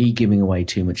from me giving away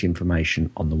too much information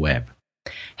on the web.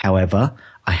 However,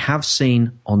 I have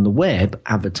seen on the web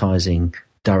advertising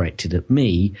directed at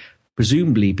me,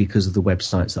 presumably because of the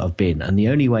websites that I've been. And the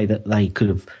only way that they could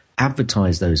have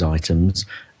advertised those items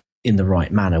in the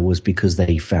right manner was because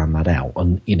they found that out,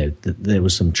 and there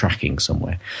was some tracking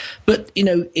somewhere. But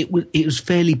it was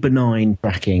fairly benign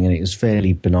tracking, and it was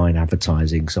fairly benign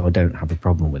advertising, so I don't have a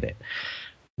problem with it.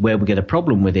 Where we get a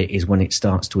problem with it is when it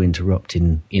starts to interrupt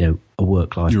in a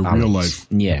work-life balance. Your real life.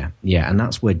 Yeah, and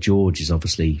that's where George has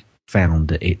obviously found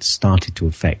that it started to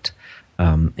affect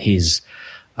his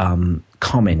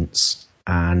comments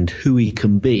and who he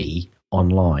can be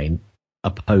online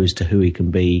opposed to who he can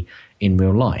be in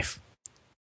real life.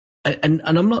 And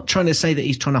I'm not trying to say that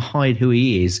he's trying to hide who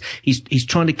he is. He's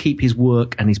trying to keep his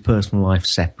work and his personal life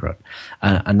separate.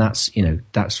 And that's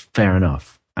fair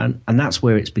enough. And that's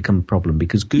where it's become a problem,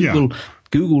 because Google,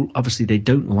 obviously they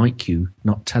don't like you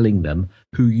not telling them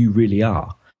who you really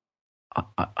are.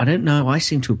 I don't know. I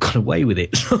seem to have got away with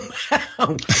it somehow,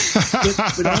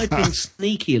 but I've been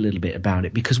sneaky a little bit about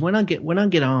it, because when I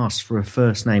get asked for a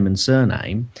first name and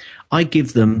surname, I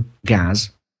give them Maz.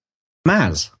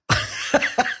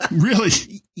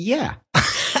 Really? Yeah.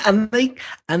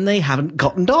 and they haven't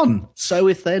cottoned on. So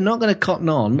if they're not going to cotton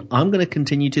on, I'm going to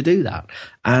continue to do that.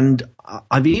 And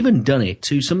I've even done it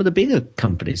to some of the bigger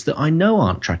companies that I know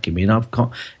aren't tracking me, and I've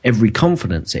got every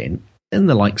confidence in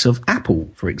the likes of Apple,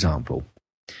 for example.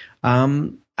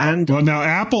 And now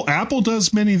Apple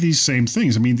does many of these same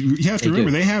things. I mean, you have to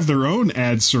remember they have their own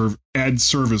ad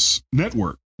service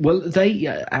network. Well, they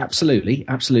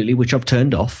absolutely, which I've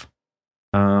turned off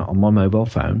on my mobile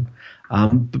phone.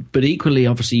 But equally,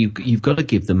 obviously, you've got to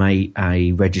give them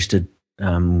a registered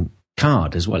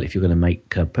card as well if you're going to make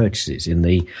purchases in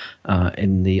the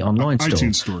online store,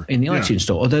 iTunes store. In the iTunes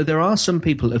store. Although there are some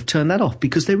people that have turned that off,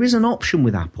 because there is an option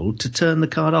with Apple to turn the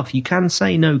card off. You can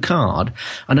say no card,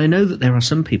 and I know that there are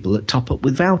some people that top up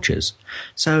with vouchers.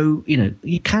 So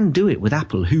you can do it with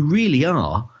Apple, who really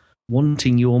are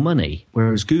wanting your money,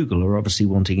 whereas Google are obviously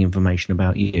wanting information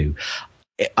about you.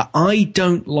 I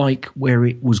don't like where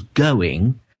it was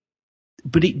going,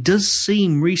 but it does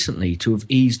seem recently to have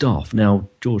eased off. Now,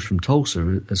 George from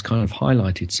Tulsa has kind of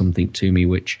highlighted something to me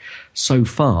which so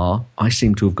far I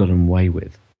seem to have gotten away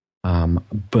with.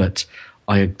 But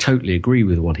I totally agree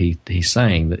with what he's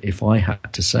saying, that if I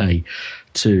had to say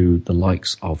to the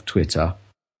likes of Twitter,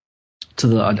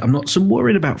 I'm not so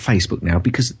worried about Facebook now,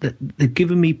 because they've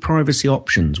given me privacy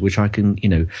options, which I can,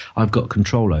 I've got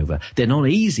control over. They're not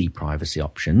easy privacy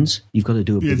options. You've got to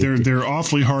do a bit. Yeah, they're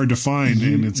awfully hard to find,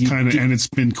 and it's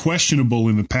been questionable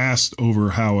in the past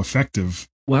over how effective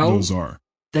those are.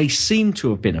 They seem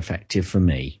to have been effective for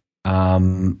me,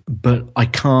 but I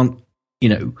can't.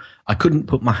 I couldn't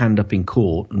put my hand up in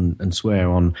court and swear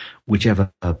on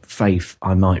whichever faith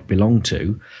I might belong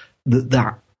to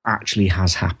that actually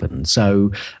has happened.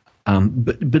 So,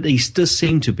 but these does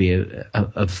seem to be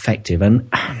effective,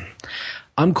 and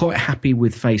I'm quite happy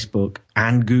with Facebook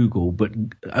and Google, but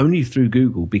only through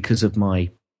Google because of my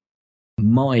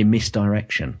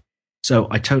misdirection. So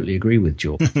I totally agree with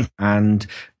George. And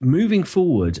moving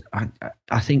forward,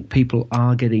 I think people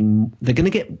are they're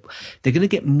going to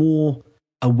get more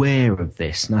aware of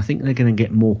this, and I think they're going to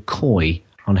get more coy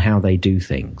on how they do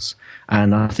things.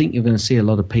 And I think you're going to see a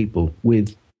lot of people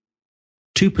with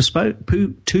two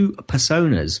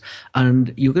personas,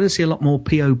 and you're going to see a lot more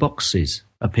P.O. boxes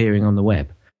appearing on the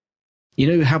web. You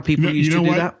know how people used to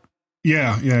do that?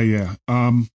 Yeah.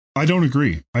 I don't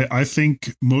agree. I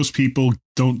think most people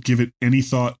don't give it any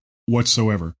thought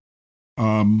whatsoever.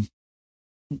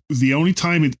 The only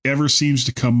time it ever seems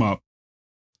to come up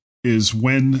is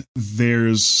when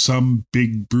there's some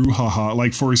big brouhaha.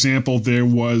 Like, for example, there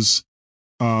was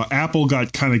Apple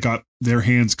got their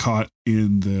hands caught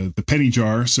in the penny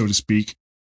jar, so to speak,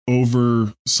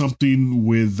 over something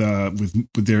with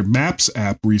their Maps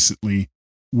app recently,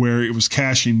 where it was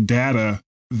caching data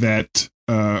that,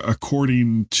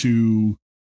 according to,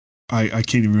 I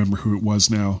can't even remember who it was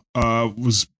now,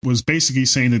 was basically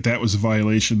saying that was a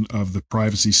violation of the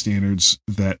privacy standards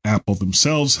that Apple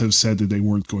themselves have said that they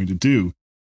weren't going to do.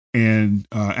 And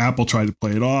Apple tried to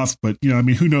play it off, but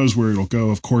who knows where it'll go?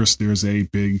 Of course, there's a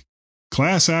big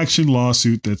class action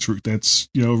lawsuit that's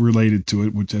related to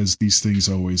it, which, as these things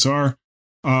always are.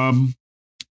 But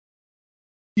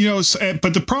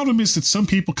the problem is that some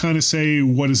people kind of say,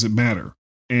 "What does it matter?"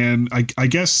 And I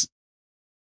guess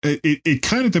it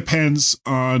kind of depends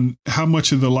on how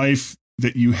much of the life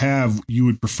that you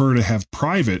would prefer to have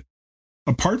private,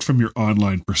 apart from your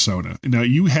online persona. Now,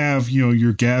 you have,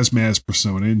 your Gazmaz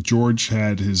persona, and George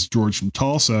had his George from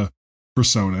Tulsa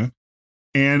persona.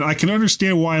 And I can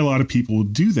understand why a lot of people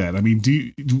would do that. I mean,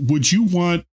 would you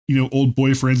want, old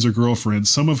boyfriends or girlfriends,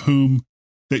 some of whom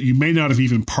that you may not have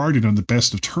even parted on the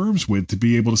best of terms with, to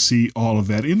be able to see all of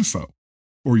that info,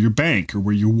 or your bank, or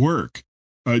where you work?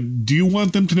 Do you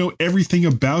want them to know everything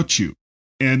about you?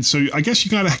 And so I guess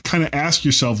you got to kind of ask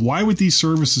yourself, why would these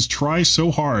services try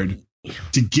so hard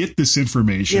to get this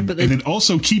information and then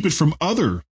also keep it from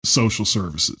other social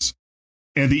services?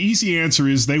 And the easy answer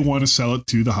is they want to sell it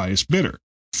to the highest bidder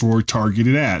for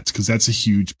targeted ads, because that's a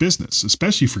huge business,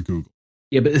 especially for Google.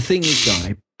 Yeah, but the thing is,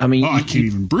 Guy, I mean... I can't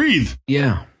even breathe.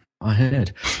 Yeah, I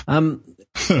heard.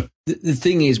 The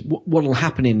thing is, what will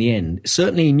happen in the end,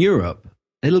 certainly in Europe,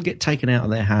 it'll get taken out of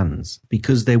their hands,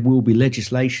 because there will be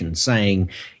legislation saying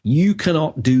you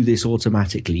cannot do this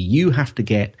automatically. You have to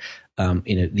get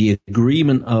the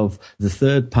agreement of the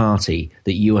third party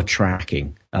that you are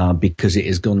tracking, because it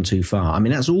has gone too far. I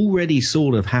mean, that's already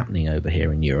sort of happening over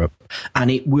here in Europe, and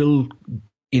it will,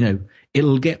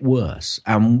 it'll get worse,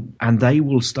 and they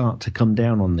will start to come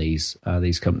down on these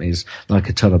companies like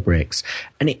a ton of bricks.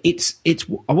 And it's.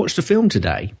 I watched a film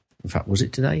today. In fact, was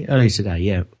it today? Early today,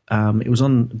 yeah. It was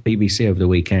on BBC over the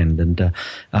weekend, and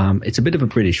it's a bit of a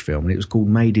British film, and it was called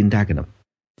Made in Dagenham.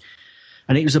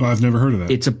 And it was I've never heard of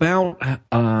that. It's about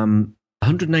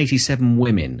 187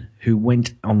 women who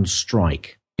went on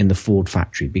strike in the Ford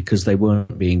factory because they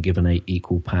weren't being given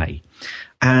equal pay.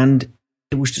 And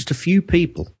it was just a few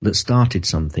people that started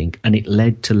something, and it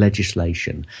led to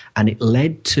legislation, and it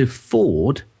led to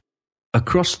Ford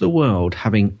across the world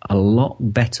having a lot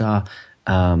better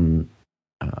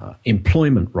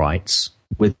employment rights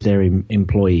with their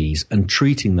employees and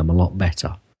treating them a lot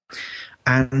better.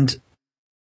 And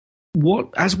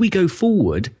as we go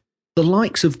forward, the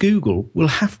likes of Google will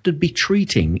have to be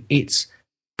treating its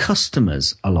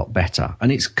customers a lot better,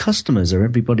 and its customers are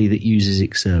everybody that uses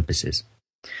its services.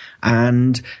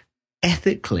 And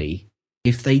ethically,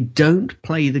 if they don't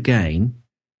play the game,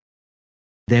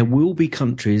 there will be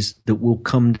countries that will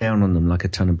come down on them like a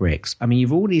ton of bricks. I mean,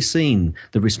 you've already seen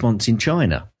the response in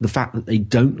China, the fact that they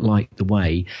don't like the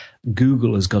way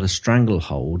Google has got a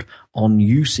stranglehold on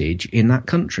usage in that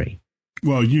country.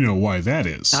 Well, you know why that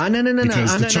is. No.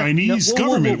 Because the Chinese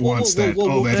government wants that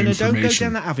information. Don't go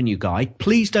down that avenue, Guy.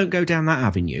 Please don't go down that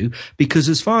avenue, because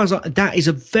as far as that is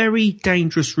a very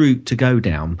dangerous route to go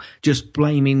down, just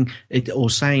blaming it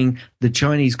or saying the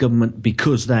Chinese government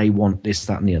because they want this,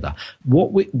 that, and the other.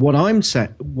 What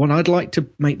I'd like to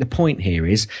make the point here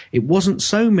is, it wasn't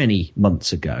so many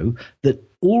months ago that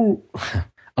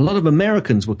a lot of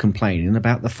Americans were complaining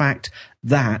about the fact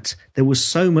that there was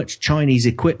so much Chinese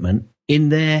equipment in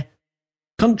their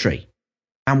country.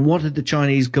 And what had the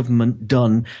Chinese government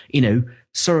done,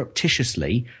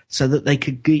 surreptitiously, so that they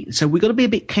could so we've got to be a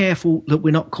bit careful that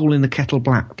we're not calling the kettle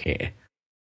black here.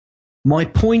 My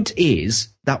point is,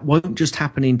 that won't just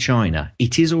happen in China.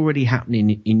 It is already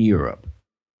happening in Europe.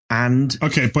 And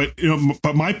okay, but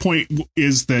my point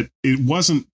is that it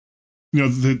wasn't,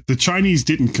 the Chinese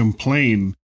didn't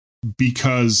complain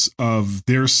because of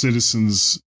their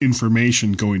citizens'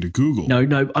 information going to Google.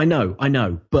 No, I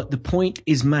know. But the point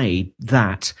is made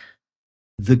that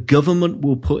the government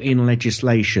will put in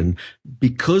legislation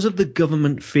because of the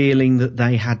government feeling that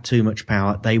they had too much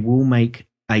power. They will make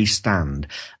a stand.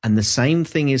 And the same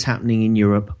thing is happening in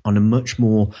Europe on a much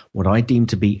more what I deem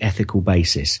to be ethical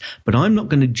basis. But I'm not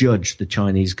going to judge the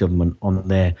Chinese government on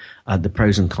their the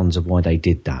pros and cons of why they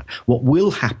did that. What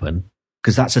will happen,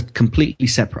 because that's a completely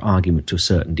separate argument to a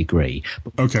certain degree.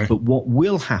 Okay. But what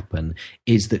will happen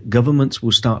is that governments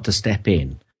will start to step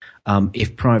in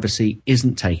if privacy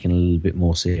isn't taken a little bit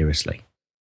more seriously.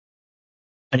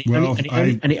 And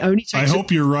it only takes I hope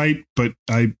you're right, but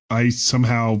I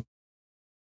somehow,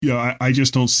 I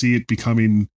just don't see it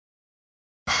becoming,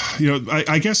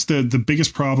 I guess the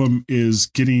biggest problem is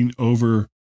getting over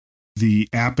the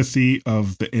apathy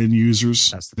of the end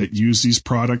users that use these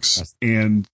products.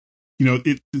 And,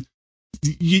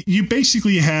 you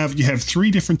basically have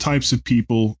 3 different types of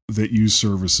people that use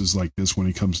services like this when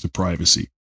it comes to privacy.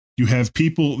 You have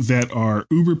people that are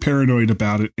uber paranoid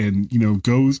about it and,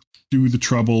 go through the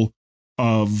trouble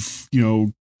of,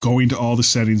 going to all the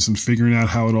settings and figuring out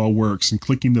how it all works and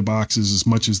clicking the boxes as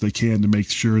much as they can to make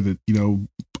sure that,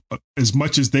 as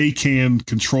much as they can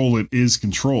control it is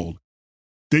controlled.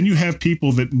 Then you have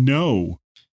people that know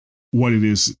what it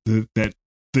is that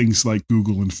things like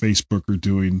Google and Facebook are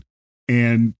doing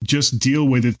and just deal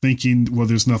with it thinking, well,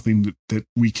 there's nothing that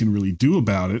we can really do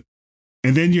about it.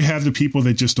 And then you have the people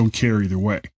that just don't care either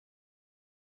way.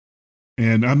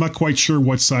 And I'm not quite sure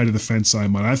what side of the fence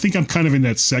I'm on. I think I'm kind of in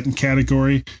that second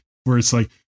category where it's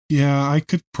like, yeah, I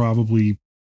could probably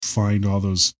find all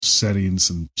those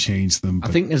settings and change them. But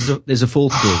I think there's a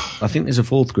fourth group. I think there's a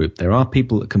fourth group. There are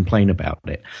people that complain about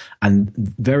it. And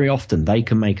very often they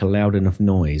can make a loud enough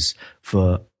noise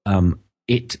for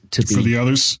it to be... For the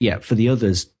others? Yeah, for the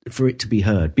others, for it to be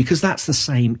heard. Because that's the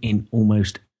same in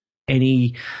almost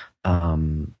any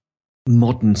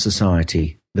modern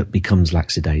society that becomes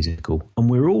lackadaisical, and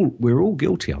we're all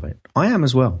guilty of it. I am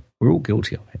as well. We're all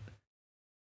guilty of it.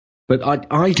 But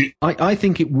I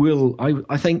think it will.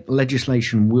 I think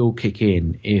legislation will kick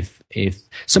in if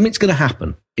something's going to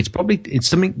happen. It's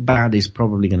something bad is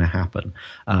probably going to happen.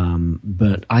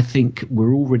 But I think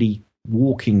we're already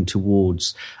walking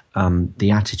towards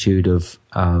the attitude of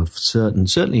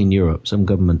certainly in Europe, some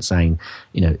governments saying,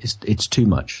 it's too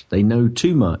much. They know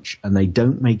too much, and they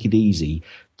don't make it easy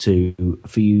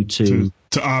for you to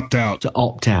opt out. To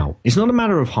opt out. It's not a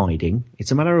matter of hiding.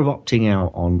 It's a matter of opting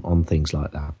out on things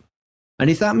like that. And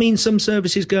if that means some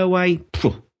services go away,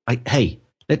 hey,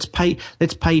 let's pay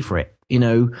for it.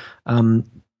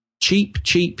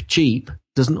 Cheap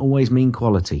doesn't always mean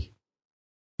quality.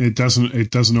 It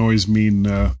doesn't always mean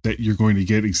that you're going to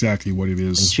get exactly what it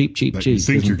is. And cheap. You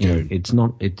think you're getting. It's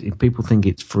not. People think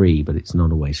it's free, but it's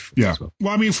not always free. Yeah. As well.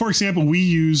 Well, I mean, for example, we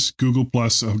use Google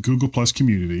Plus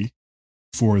community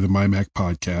for the MyMac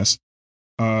podcast.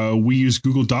 We use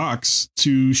Google Docs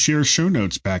to share show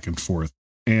notes back and forth.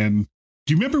 And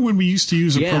do you remember when we used to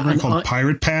use a program called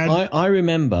Pirate Pad? I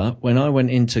remember when I went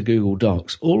into Google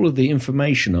Docs, all of the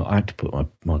information, I had to put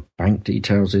my bank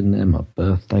details in there, my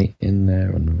birth date in there,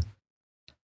 and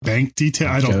bank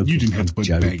detail. You didn't have to put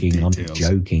bank details. I'm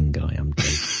joking, guy. I'm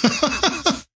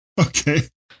joking. Okay.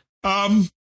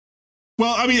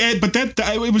 Well, I mean, but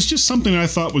it was just something I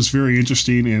thought was very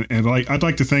interesting, and I'd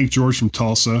like to thank George from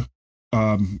Tulsa.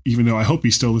 Even though I hope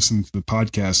he's still listening to the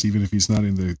podcast, even if he's not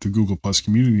in the Google Plus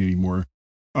community anymore.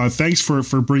 Thanks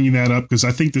for bringing that up, because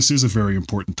I think this is a very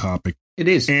important topic. It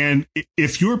is. And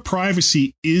if your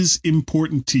privacy is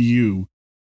important to you,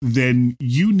 then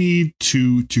you need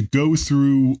to go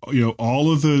through,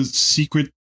 all of the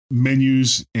secret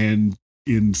menus and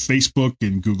in Facebook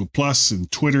and Google Plus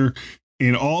and Twitter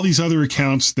and all these other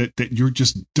accounts that you're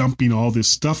just dumping all this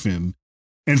stuff in,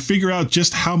 and figure out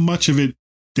just how much of it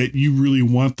that you really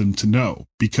want them to know,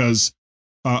 because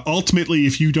ultimately,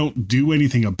 if you don't do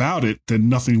anything about it, then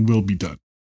nothing will be done.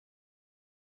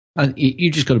 And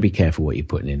you just got to be careful what you're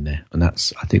putting in there, and I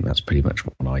think that's pretty much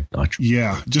what I try.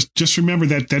 Yeah, just remember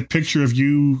that picture of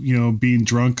you, being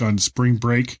drunk on spring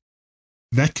break,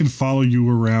 that can follow you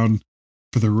around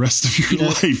for the rest of your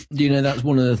life. That's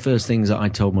one of the first things that I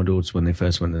told my daughters when they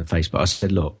first went to Facebook. I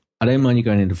said, look, I don't mind you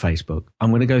going into Facebook.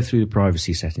 I'm going to go through the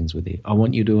privacy settings with you. I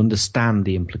want you to understand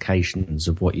the implications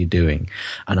of what you're doing.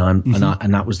 And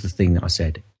and that was the thing that I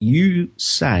said. You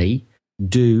say,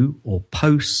 do, or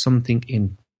post something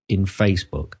in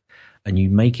Facebook, and you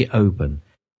make it open,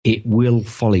 it will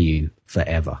follow you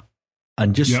forever.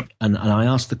 And and I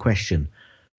asked the question,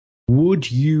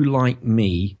 would you like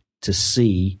me to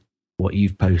see what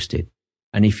you've posted?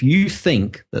 And if you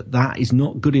think that is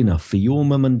not good enough for your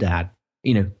mum and dad,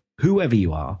 whoever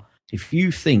you are, if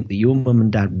you think that your mum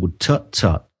and dad would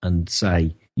tut and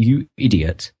say, you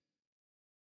idiot,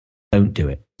 don't do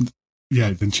it.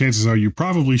 Yeah, then chances are you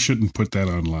probably shouldn't put that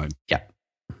online. Yeah.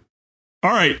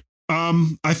 All right.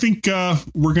 I think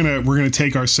we're gonna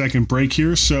take our second break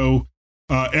here. So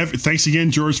thanks again,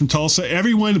 George from Tulsa.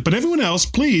 Everyone else,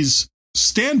 please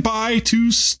stand by.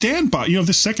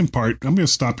 The second part. I'm going to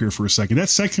stop here for a second. That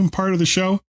second part of the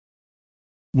show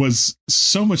was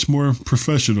so much more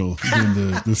professional than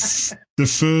the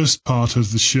first part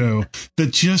of the show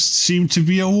that just seemed to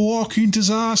be a walking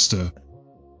disaster.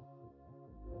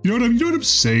 You know what I'm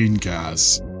saying,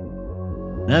 guys?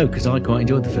 No, because I quite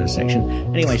enjoyed the first section.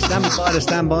 Anyway,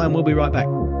 stand by, and we'll be right back.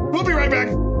 We'll be right back.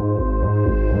 Do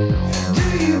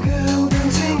you go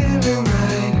dancing every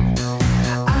night?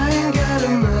 I ain't got a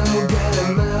mo.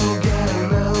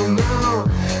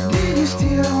 Did you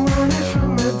steal money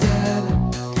from my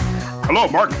dad? Hello,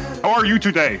 Mark. How are you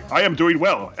today? I am doing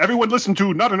well. Everyone listen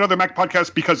to Not Another Mac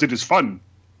Podcast because it is fun.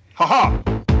 Ha-ha!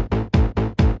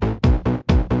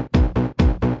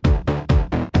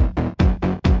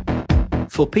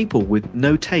 For people with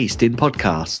no taste in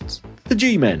podcasts, the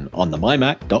G-Men on the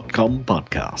MyMac.com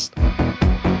podcast.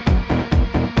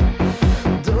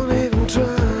 Don't even try.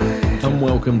 And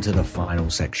welcome to the final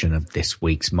section of this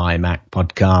week's MyMac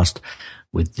podcast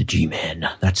with the G-Men.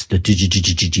 That's the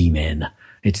G-Men.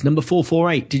 It's number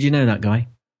 448. Did you know that, Guy?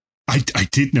 I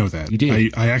did know that. You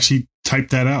did? I actually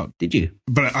typed that out. Did you?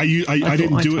 But I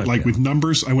didn't do it like with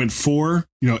numbers. I went 4,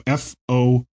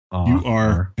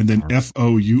 F-O-U-R, and then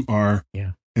F-O-U-R,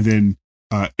 yeah, and then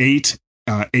 8,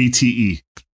 A-T-E.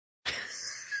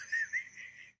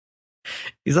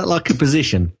 Is that like a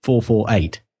position,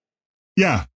 448?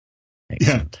 Yeah.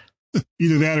 Excellent. Yeah.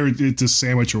 Either that or it's a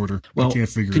sandwich order. Well, I can't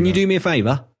figure it out. Can you do me a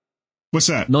favour? What's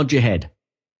that? Nod your head.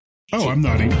 Oh, I'm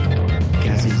nodding.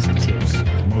 Gaz's tips.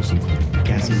 Mostly.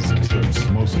 Gaz's tips.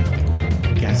 Mostly.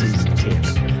 Gaz's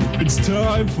tips. It's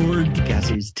time for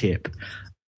Gaz's tip.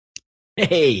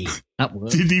 Hey, that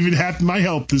worked. Didn't even have my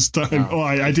help this time. Oh,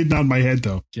 I did nod my head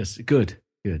though. Just good.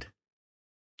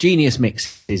 Genius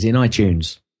Mixes in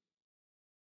iTunes.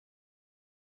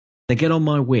 They get on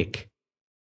my wick.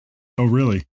 Oh,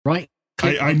 really? Right.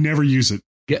 I never use it.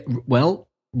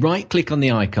 Right click on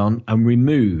the icon and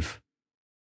remove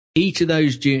each of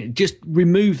those. Just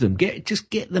remove them. Just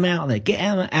get them out of there. Get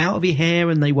out of your hair,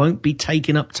 and they won't be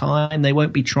taking up time. They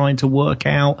won't be trying to work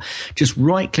out. Just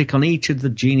right click on each of the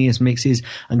Genius Mixes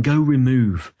and go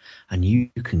remove, and you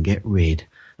can get rid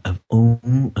of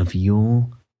all of your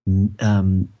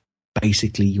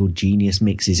basically your Genius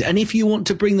Mixes. And if you want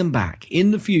to bring them back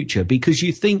in the future because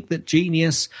you think that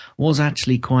Genius was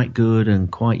actually quite good and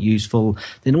quite useful,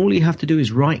 then all you have to do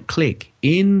is right click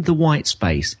in the white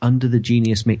space under the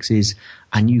Genius Mixes,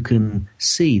 and you can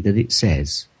see that it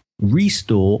says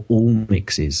restore all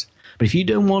mixes. But if you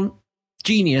don't want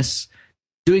Genius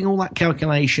doing all that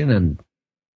calculation and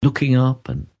looking up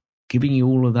and giving you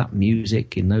all of that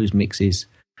music in those mixes,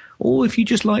 or if you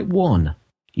just like one,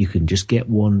 you can just get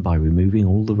one by removing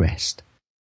all the rest.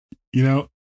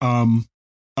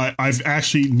 I've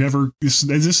actually never. This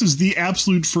is the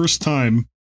absolute first time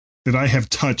that I have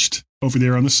touched over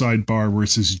there on the sidebar where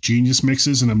it says Genius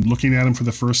Mixes, and I'm looking at them for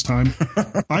the first time.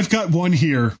 I've got one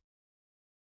here,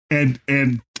 and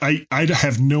I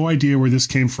have no idea where this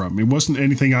came from. It wasn't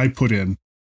anything I put in.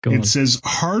 It says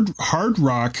hard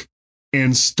rock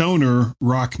and stoner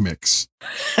rock mix.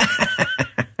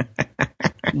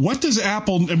 What does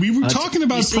Apple, and we were talking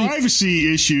about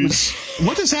privacy issues.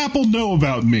 What does Apple know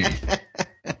about me?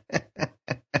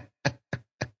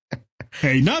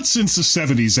 Hey, not since the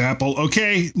 70s, Apple,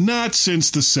 okay? Not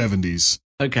since the 70s.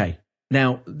 Okay.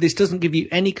 Now, this doesn't give you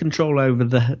any control over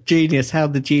how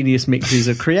the Genius Mixes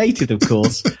are created, of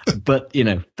course, but,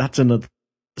 that's another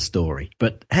story.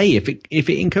 But hey, if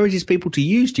it encourages people to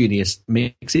use Genius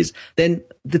Mixes, then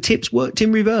the tips worked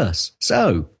in reverse.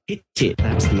 So, hit tip.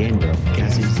 That's the end of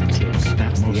Gaz's tips.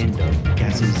 That's the end of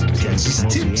Gaz's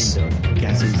tips.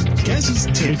 Gaz's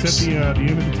tips. Is that the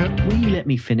end of the tip? Will you let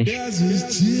me finish?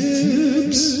 Gaz's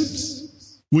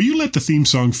tips. Will you let the theme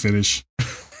song finish?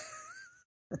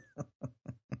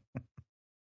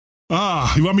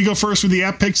 You want me to go first with the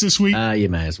app picks this week? You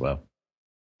may as well.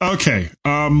 Okay.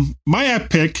 My app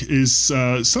pick is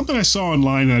something I saw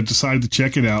online and I decided to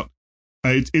check it out.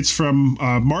 It's from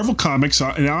Marvel Comics,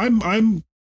 and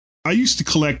I used to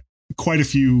collect quite a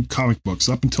few comic books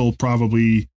up until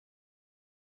probably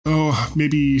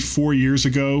maybe 4 years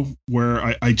ago,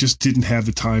 where I just didn't have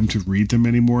the time to read them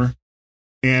anymore.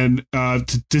 And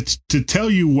to tell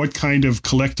you what kind of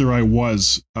collector I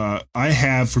was, I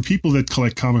have, for people that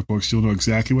collect comic books, you'll know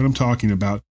exactly what I'm talking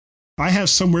about. I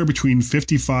have somewhere between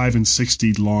 55 and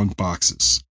 60 long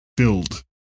boxes filled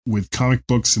with comic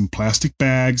books in plastic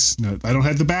bags. No, I don't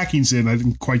have the backings in. I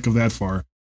didn't quite go that far.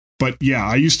 But yeah,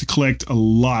 I used to collect a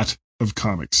lot of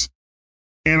comics.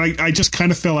 And I just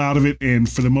kind of fell out of it. And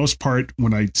for the most part,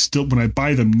 when I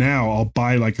buy them now, I'll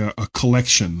buy like a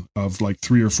collection of like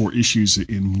 3 or 4 issues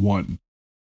in one.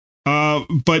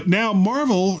 But now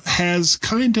Marvel has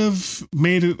kind of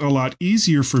made it a lot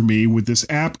easier for me with this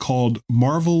app called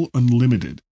Marvel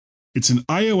Unlimited. It's an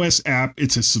iOS app.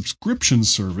 It's a subscription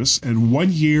service, and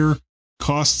 1 year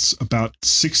costs about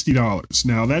 $60.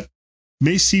 Now that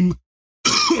may seem,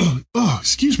 oh,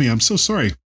 excuse me, I'm so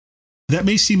sorry. That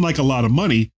may seem like a lot of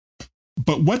money,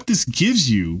 but what this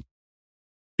gives you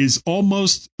is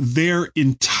almost their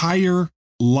entire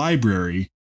library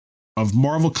of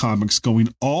Marvel comics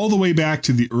going all the way back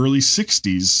to the early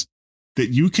 60s that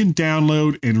you can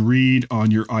download and read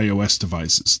on your iOS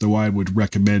devices, though I would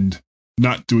recommend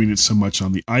not doing it so much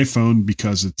on the iPhone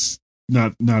because it's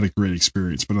not a great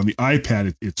experience. But on the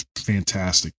iPad, it's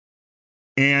fantastic.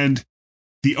 And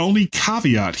the only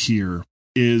caveat here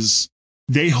is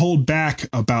they hold back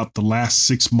about the last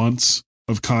 6 months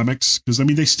of comics because, I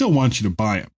mean, they still want you to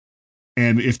buy them.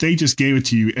 And if they just gave it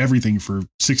to you everything for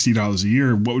 $60 a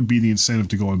year, what would be the incentive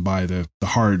to go and buy the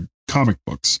hard comic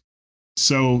books?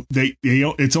 So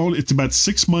it's about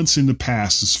 6 months in the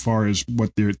past as far as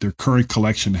what their current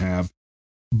collection have.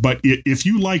 But if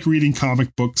you like reading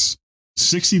comic books,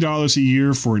 $60 a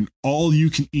year for an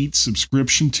all-you-can-eat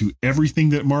subscription to everything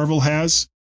that Marvel has,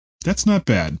 that's not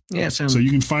bad. Yeah. So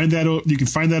you can find that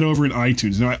over in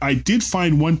iTunes. Now, I did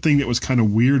find one thing that was kind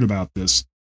of weird about this.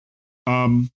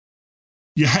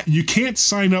 You can't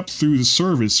sign up through the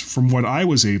service, from what I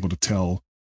was able to tell,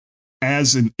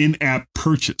 as an in-app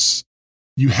purchase.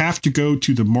 You have to go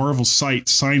to the Marvel site,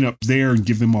 sign up there, and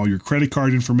give them all your credit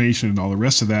card information and all the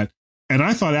rest of that. And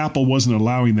I thought Apple wasn't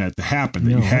allowing that to happen,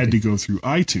 that you had to go through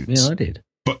iTunes. Yeah, I did.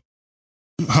 But,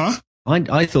 huh?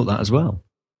 I thought that as well.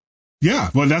 Yeah,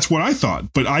 well, that's what I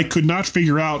thought. But I could not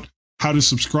figure out how to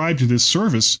subscribe to this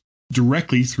service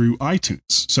directly through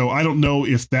iTunes. So I don't know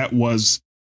if that was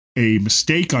a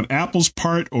mistake on Apple's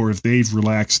part or if they've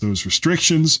relaxed those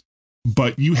restrictions.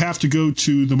 But you have to go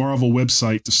to the Marvel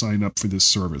website to sign up for this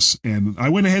service. And I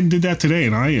went ahead and did that today,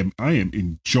 and I am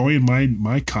enjoying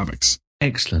my comics.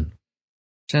 Excellent.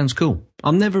 Sounds cool.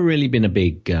 I've never really been a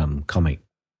big comic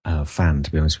fan,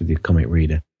 to be honest with you, comic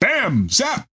reader. Bam!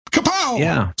 Zap! Kapow!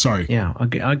 Yeah. Sorry. Yeah,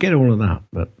 I get all of that,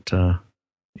 but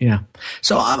yeah.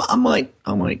 So I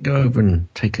might go over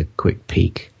and take a quick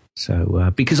peek.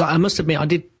 So because I must admit, I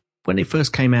did, when it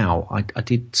first came out, I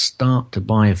did start to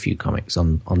buy a few comics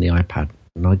on the iPad,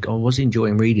 and I was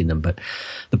enjoying reading them, but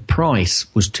the price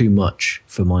was too much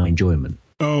for my enjoyment.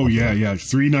 Oh yeah,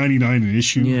 $3.99 an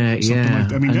issue. Yeah, something yeah. like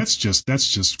that. I mean, that's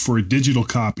just for a digital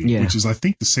copy, which is I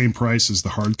think the same price as the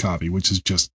hard copy, which is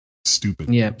just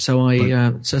stupid. Yeah, so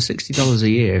so $60 a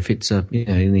year, if it's an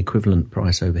equivalent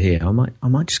price over here, I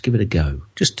might just give it a go,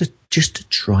 just to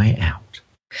try it out.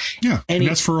 Yeah, and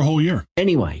that's for a whole year.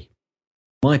 Anyway,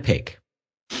 my pick.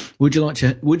 Would you like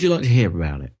to hear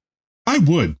about it? I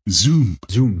would.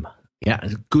 Zoom. Yeah,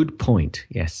 good point.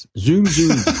 Yes, Zoom.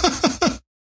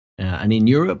 And in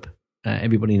Europe,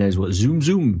 everybody knows what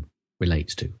Zoom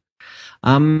relates to.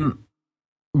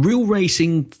 Real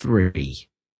Racing 3.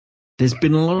 There's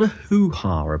been a lot of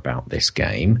hoo-ha about this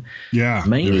game. Yeah.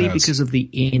 Mainly because of the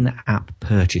in-app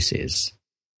purchases.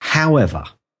 However,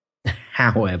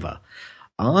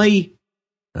 I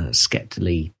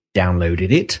skeptically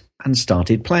downloaded it and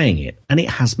started playing it, and it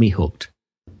has me hooked.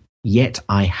 Yet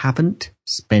I haven't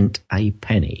spent a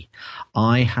penny.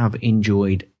 I have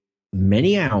enjoyed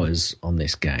many hours on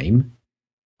this game.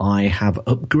 I have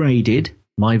upgraded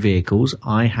my vehicles.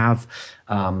 I have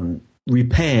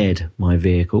repaired my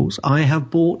vehicles. I have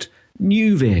bought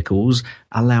new vehicles,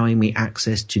 allowing me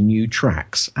access to new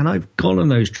tracks. And I've gone on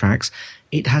those tracks.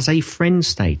 It has a friend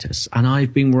status, and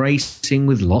I've been racing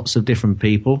with lots of different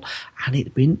people, and it's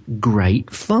been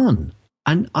great fun.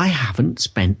 And I haven't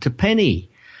spent a penny.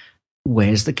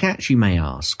 Where's the catch, you may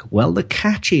ask? Well, the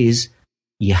catch is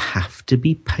you have to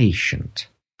be patient.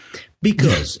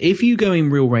 Because if you go in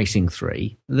Real Racing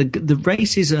 3, the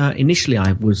races initially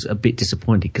I was a bit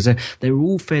disappointed because they were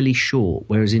all fairly short,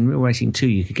 whereas in Real Racing 2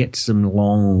 you could get some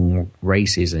long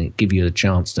races and it give you the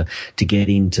chance to get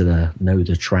into know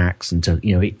the tracks and to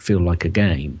it feel like a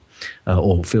game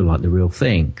or feel like the real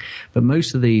thing. But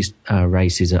most of these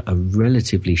races are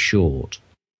relatively short.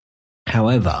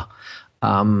 However,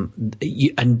 and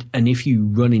if you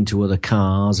run into other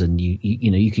cars and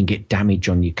you can get damage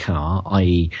on your car,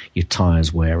 i.e. your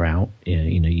tires wear out,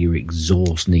 your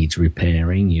exhaust needs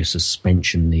repairing, your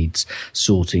suspension needs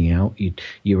sorting out,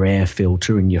 your air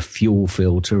filter and your fuel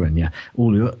filter and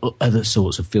all your other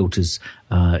sorts of filters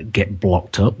get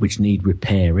blocked up, which need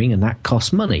repairing, and that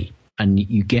costs money. And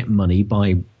you get money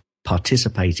by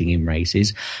participating in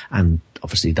races, and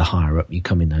obviously the higher up you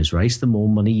come in those races, the more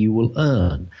money you will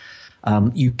earn.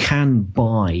 You can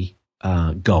buy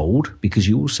gold, because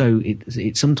you also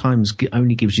it sometimes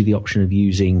only gives you the option of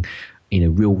using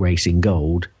real racing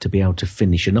gold to be able to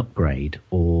finish an upgrade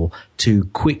or to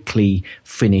quickly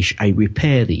finish a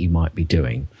repair that you might be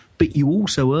doing. But you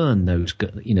also earn those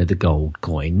the gold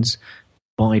coins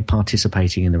by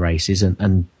participating in the races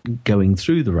and going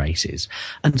through the races.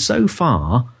 And so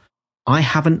far, I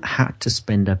haven't had to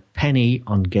spend a penny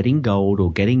on getting gold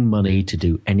or getting money to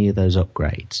do any of those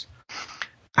upgrades.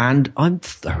 And I'm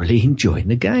thoroughly enjoying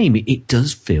the game. It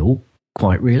does feel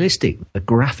quite realistic. The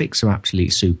graphics are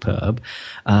absolutely superb.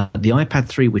 The iPad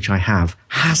 3, which I have,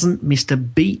 hasn't missed a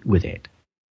beat with it.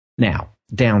 Now,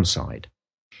 downside.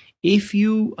 If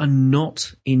you are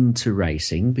not into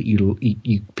racing, but you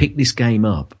pick this game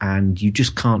up and you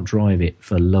just can't drive it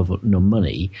for love nor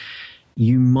money,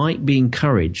 you might be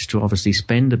encouraged to obviously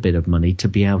spend a bit of money to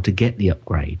be able to get the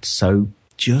upgrades. So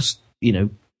just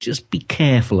be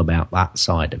careful about that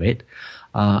side of it,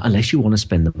 unless you want to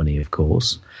spend the money, of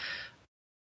course.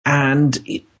 And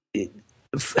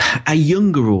a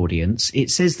younger audience, it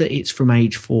says that it's from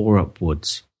age 4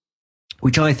 upwards,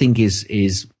 which I think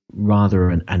is rather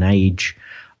an age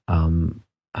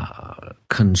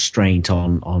constraint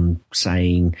on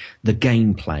saying the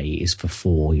gameplay is for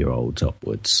 4-year-olds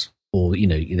upwards, or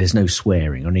there's no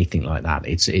swearing or anything like that.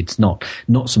 It's not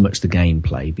so much the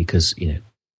gameplay, because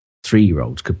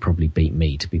 3-year-olds could probably beat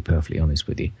me, to be perfectly honest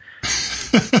with you.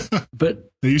 But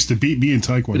they used to beat me in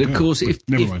Taekwondo. But of course,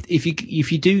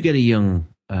 if you do get a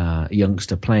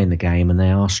youngster playing the game and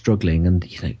they are struggling, and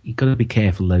you've got to be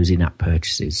careful those in-app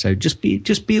purchases. So just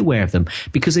be aware of them,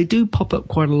 because they do pop up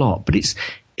quite a lot. But it's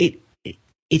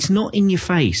not in your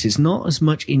face. It's not as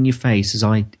much in your face as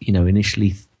I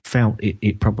initially felt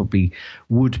it probably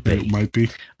would be. It might be.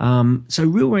 So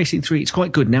Real Racing 3, it's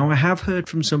quite good. Now, I have heard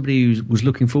from somebody who was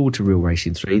looking forward to Real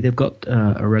Racing 3. They've got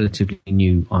a relatively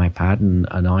new iPad and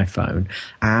an iPhone,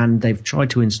 and they've tried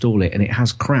to install it, and it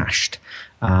has crashed.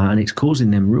 And it's causing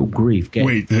them real grief.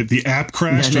 Wait, the app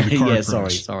crashed or the car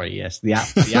crashed? Sorry, yes. The app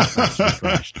actually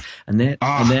crashed. And they're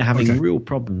having real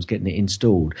problems getting it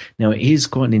installed. Now, it is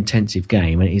quite an intensive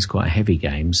game, and it is quite a heavy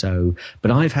game. So, but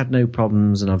I've had no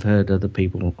problems, and I've heard other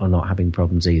people are not having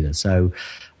problems either. So,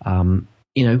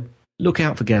 look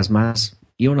out for Gazmaz.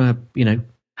 You want to,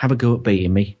 have a go at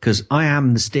beating me, because I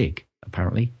am the Stig,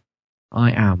 apparently.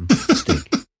 I am the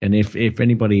Stig. And if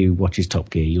anybody who watches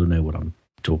Top Gear, you'll know what I'm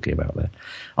talking about there.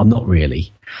 I'm not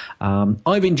really.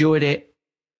 I've enjoyed it.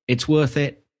 It's worth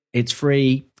it. It's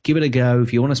free. Give it a go.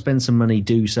 If you want to spend some money,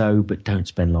 do so, but don't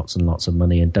spend lots and lots of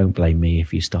money, and don't blame me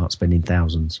if you start spending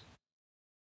thousands.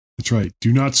 That's right.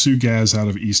 Do not sue Gaz out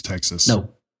of East Texas. No,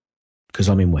 because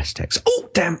I'm in West Texas. Oh,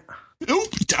 damn.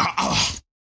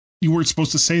 You weren't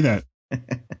supposed to say that.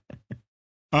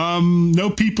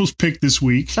 No People's Pick this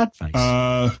week. Sad face.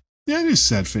 Yeah, it is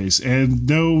sad face. And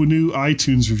no new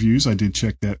iTunes reviews. I did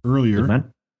check that earlier.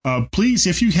 Good, please,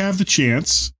 if you have the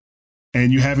chance,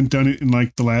 and you haven't done it in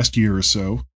like the last year or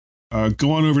so,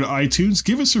 go on over to iTunes,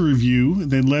 give us a review,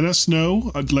 then let us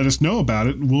know about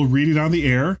it. We'll read it on the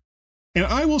air, and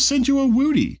I will send you a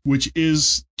Woody, which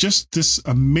is just this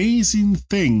amazing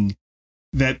thing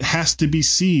that has to be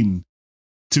seen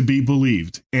to be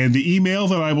believed. And the email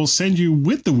that I will send you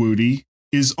with the Woody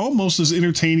is almost as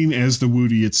entertaining as the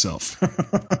Woody itself.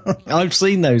 I've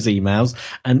seen those emails,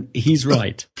 and he's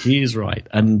right. He is right.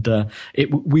 And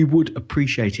we would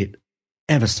appreciate it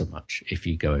ever so much if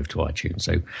you go over to iTunes.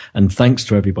 So, and thanks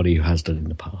to everybody who has done in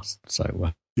the past.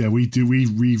 So yeah, we do. We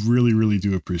really, really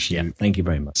do appreciate it. Thank you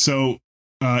very much. So,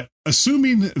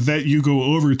 assuming that you go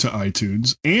over to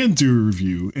iTunes and do a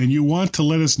review, and you want to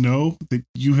let us know that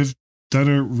you have done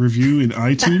a review in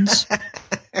iTunes.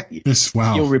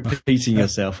 Wow. You're repeating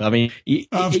yourself. I mean,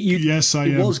 yes, I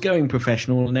am. It was going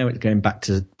professional, and now it's going back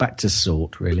to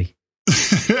sort, really.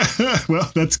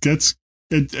 Well, that's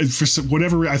for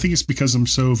whatever. I think it's because I'm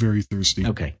so very thirsty.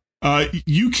 Okay.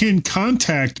 You can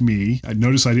contact me. I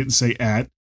notice I didn't say at.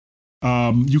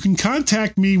 You can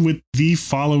contact me with the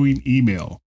following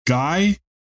email: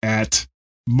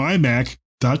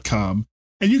 guy@mymac.com,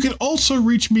 and you can also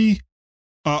reach me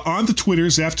on the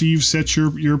Twitters after you've set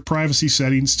your privacy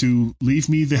settings to leave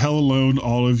me the hell alone,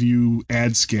 all of you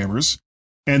ad scammers.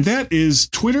 And that is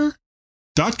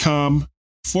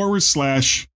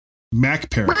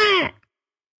twitter.com/MacParrot.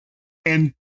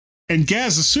 And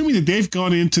Gaz, assuming that they've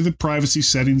gone into the privacy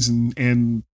settings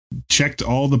and checked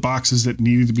all the boxes that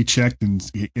needed to be checked and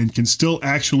can still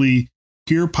actually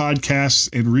hear podcasts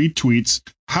and read tweets,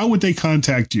 how would they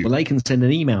contact you? Well, they can send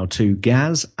an email to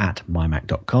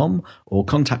gaz@mymac.com or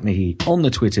contact me on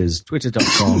the Twitters,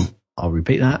 twitter.com. I'll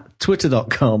repeat that,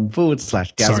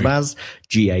 twitter.com/Gazmaz,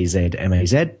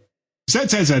 Gazmaz.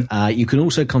 You can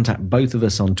also contact both of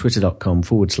us on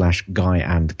twitter.com/Guy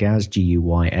and Gaz,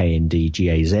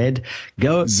 GUYANDGAZ.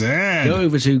 Go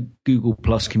over to Google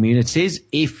Plus communities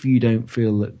if you don't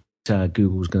feel that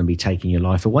Google's going to be taking your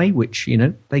life away, which,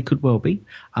 they could well be.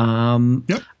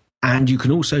 Yep. And you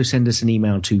can also send us an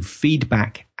email to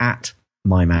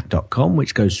feedback@mymac.com,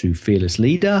 which goes through Fearless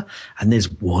Leader. And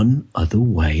there's one other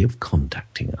way of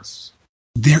contacting us.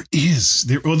 There is.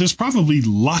 There's probably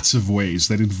lots of ways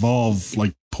that involve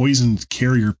like poisoned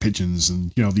carrier pigeons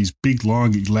and, these big,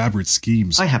 long, elaborate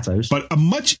schemes. I have those. But a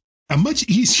much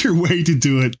easier way to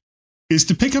do it is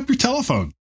to pick up your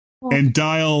telephone and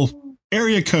dial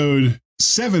area code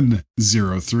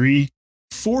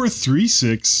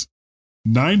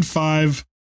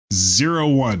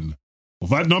 703-436-9501. Well,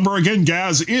 that number again,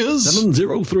 Gaz, is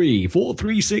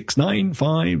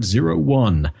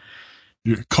 703-436-9501.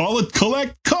 Call it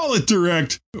collect, call it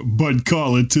direct, but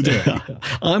call it today.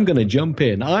 I'm going to jump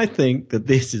in. I think that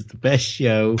this is the best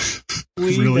show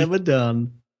we've ever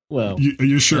done. Well,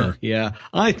 you're sure? Yeah.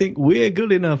 I think we're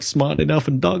good enough, smart enough,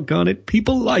 and doggone it,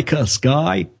 people like us,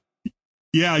 Guy.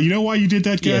 Yeah, you know why you did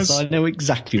that, Gaz? Yes, I know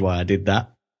exactly why I did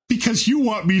that. Because you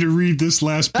want me to read this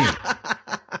last bit.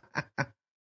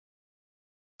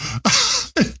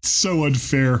 It's so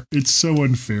unfair. It's so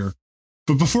unfair.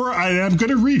 But before I am going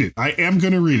to read it.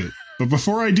 But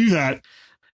before I do that,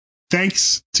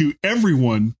 thanks to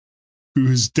everyone who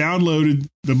has downloaded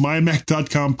the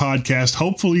mymac.com podcast.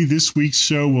 Hopefully this week's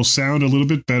show will sound a little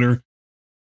bit better.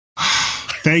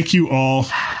 Thank you all.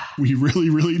 We really,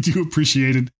 really do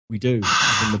appreciate it. We do.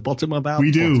 From the bottom of our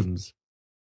bottoms.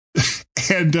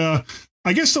 And I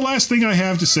guess the last thing I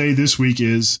have to say this week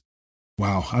is,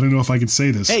 wow, I don't know if I can say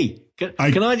this. Hey, can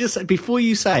I just say, before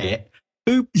you say it,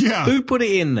 who put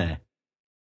it in there?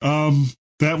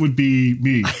 That would be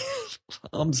me.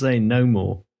 I'm saying no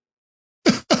more.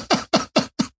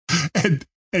 And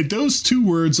those two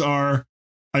words are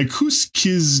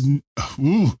Ikuskizun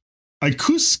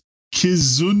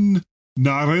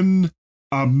Naren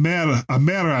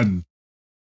Ameran.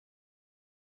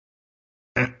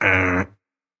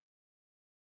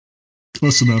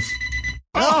 Close enough.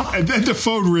 Oh, and then the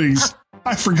phone rings.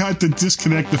 I forgot to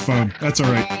disconnect the phone. That's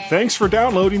all right. Thanks for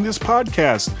downloading this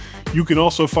podcast. You can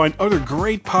also find other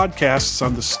great podcasts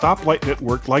on the Stoplight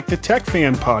Network, like the Tech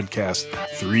Fan Podcast,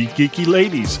 Three Geeky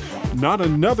Ladies, Not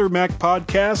Another Mac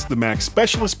Podcast, the Mac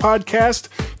Specialist Podcast,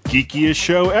 Geekiest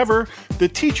Show Ever, the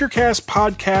TeacherCast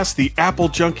Podcast, the Apple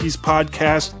Junkies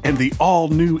Podcast, and the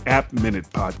all-new App Minute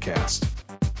Podcast.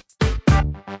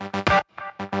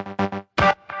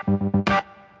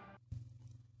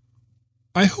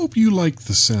 I hope you liked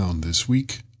the sound this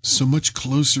week. So much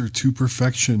closer to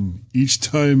perfection each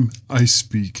time I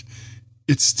speak.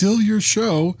 It's still your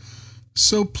show,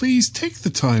 so please take the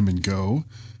time and go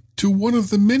to one of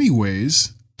the many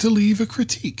ways to leave a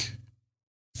critique.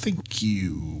 Thank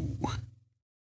you.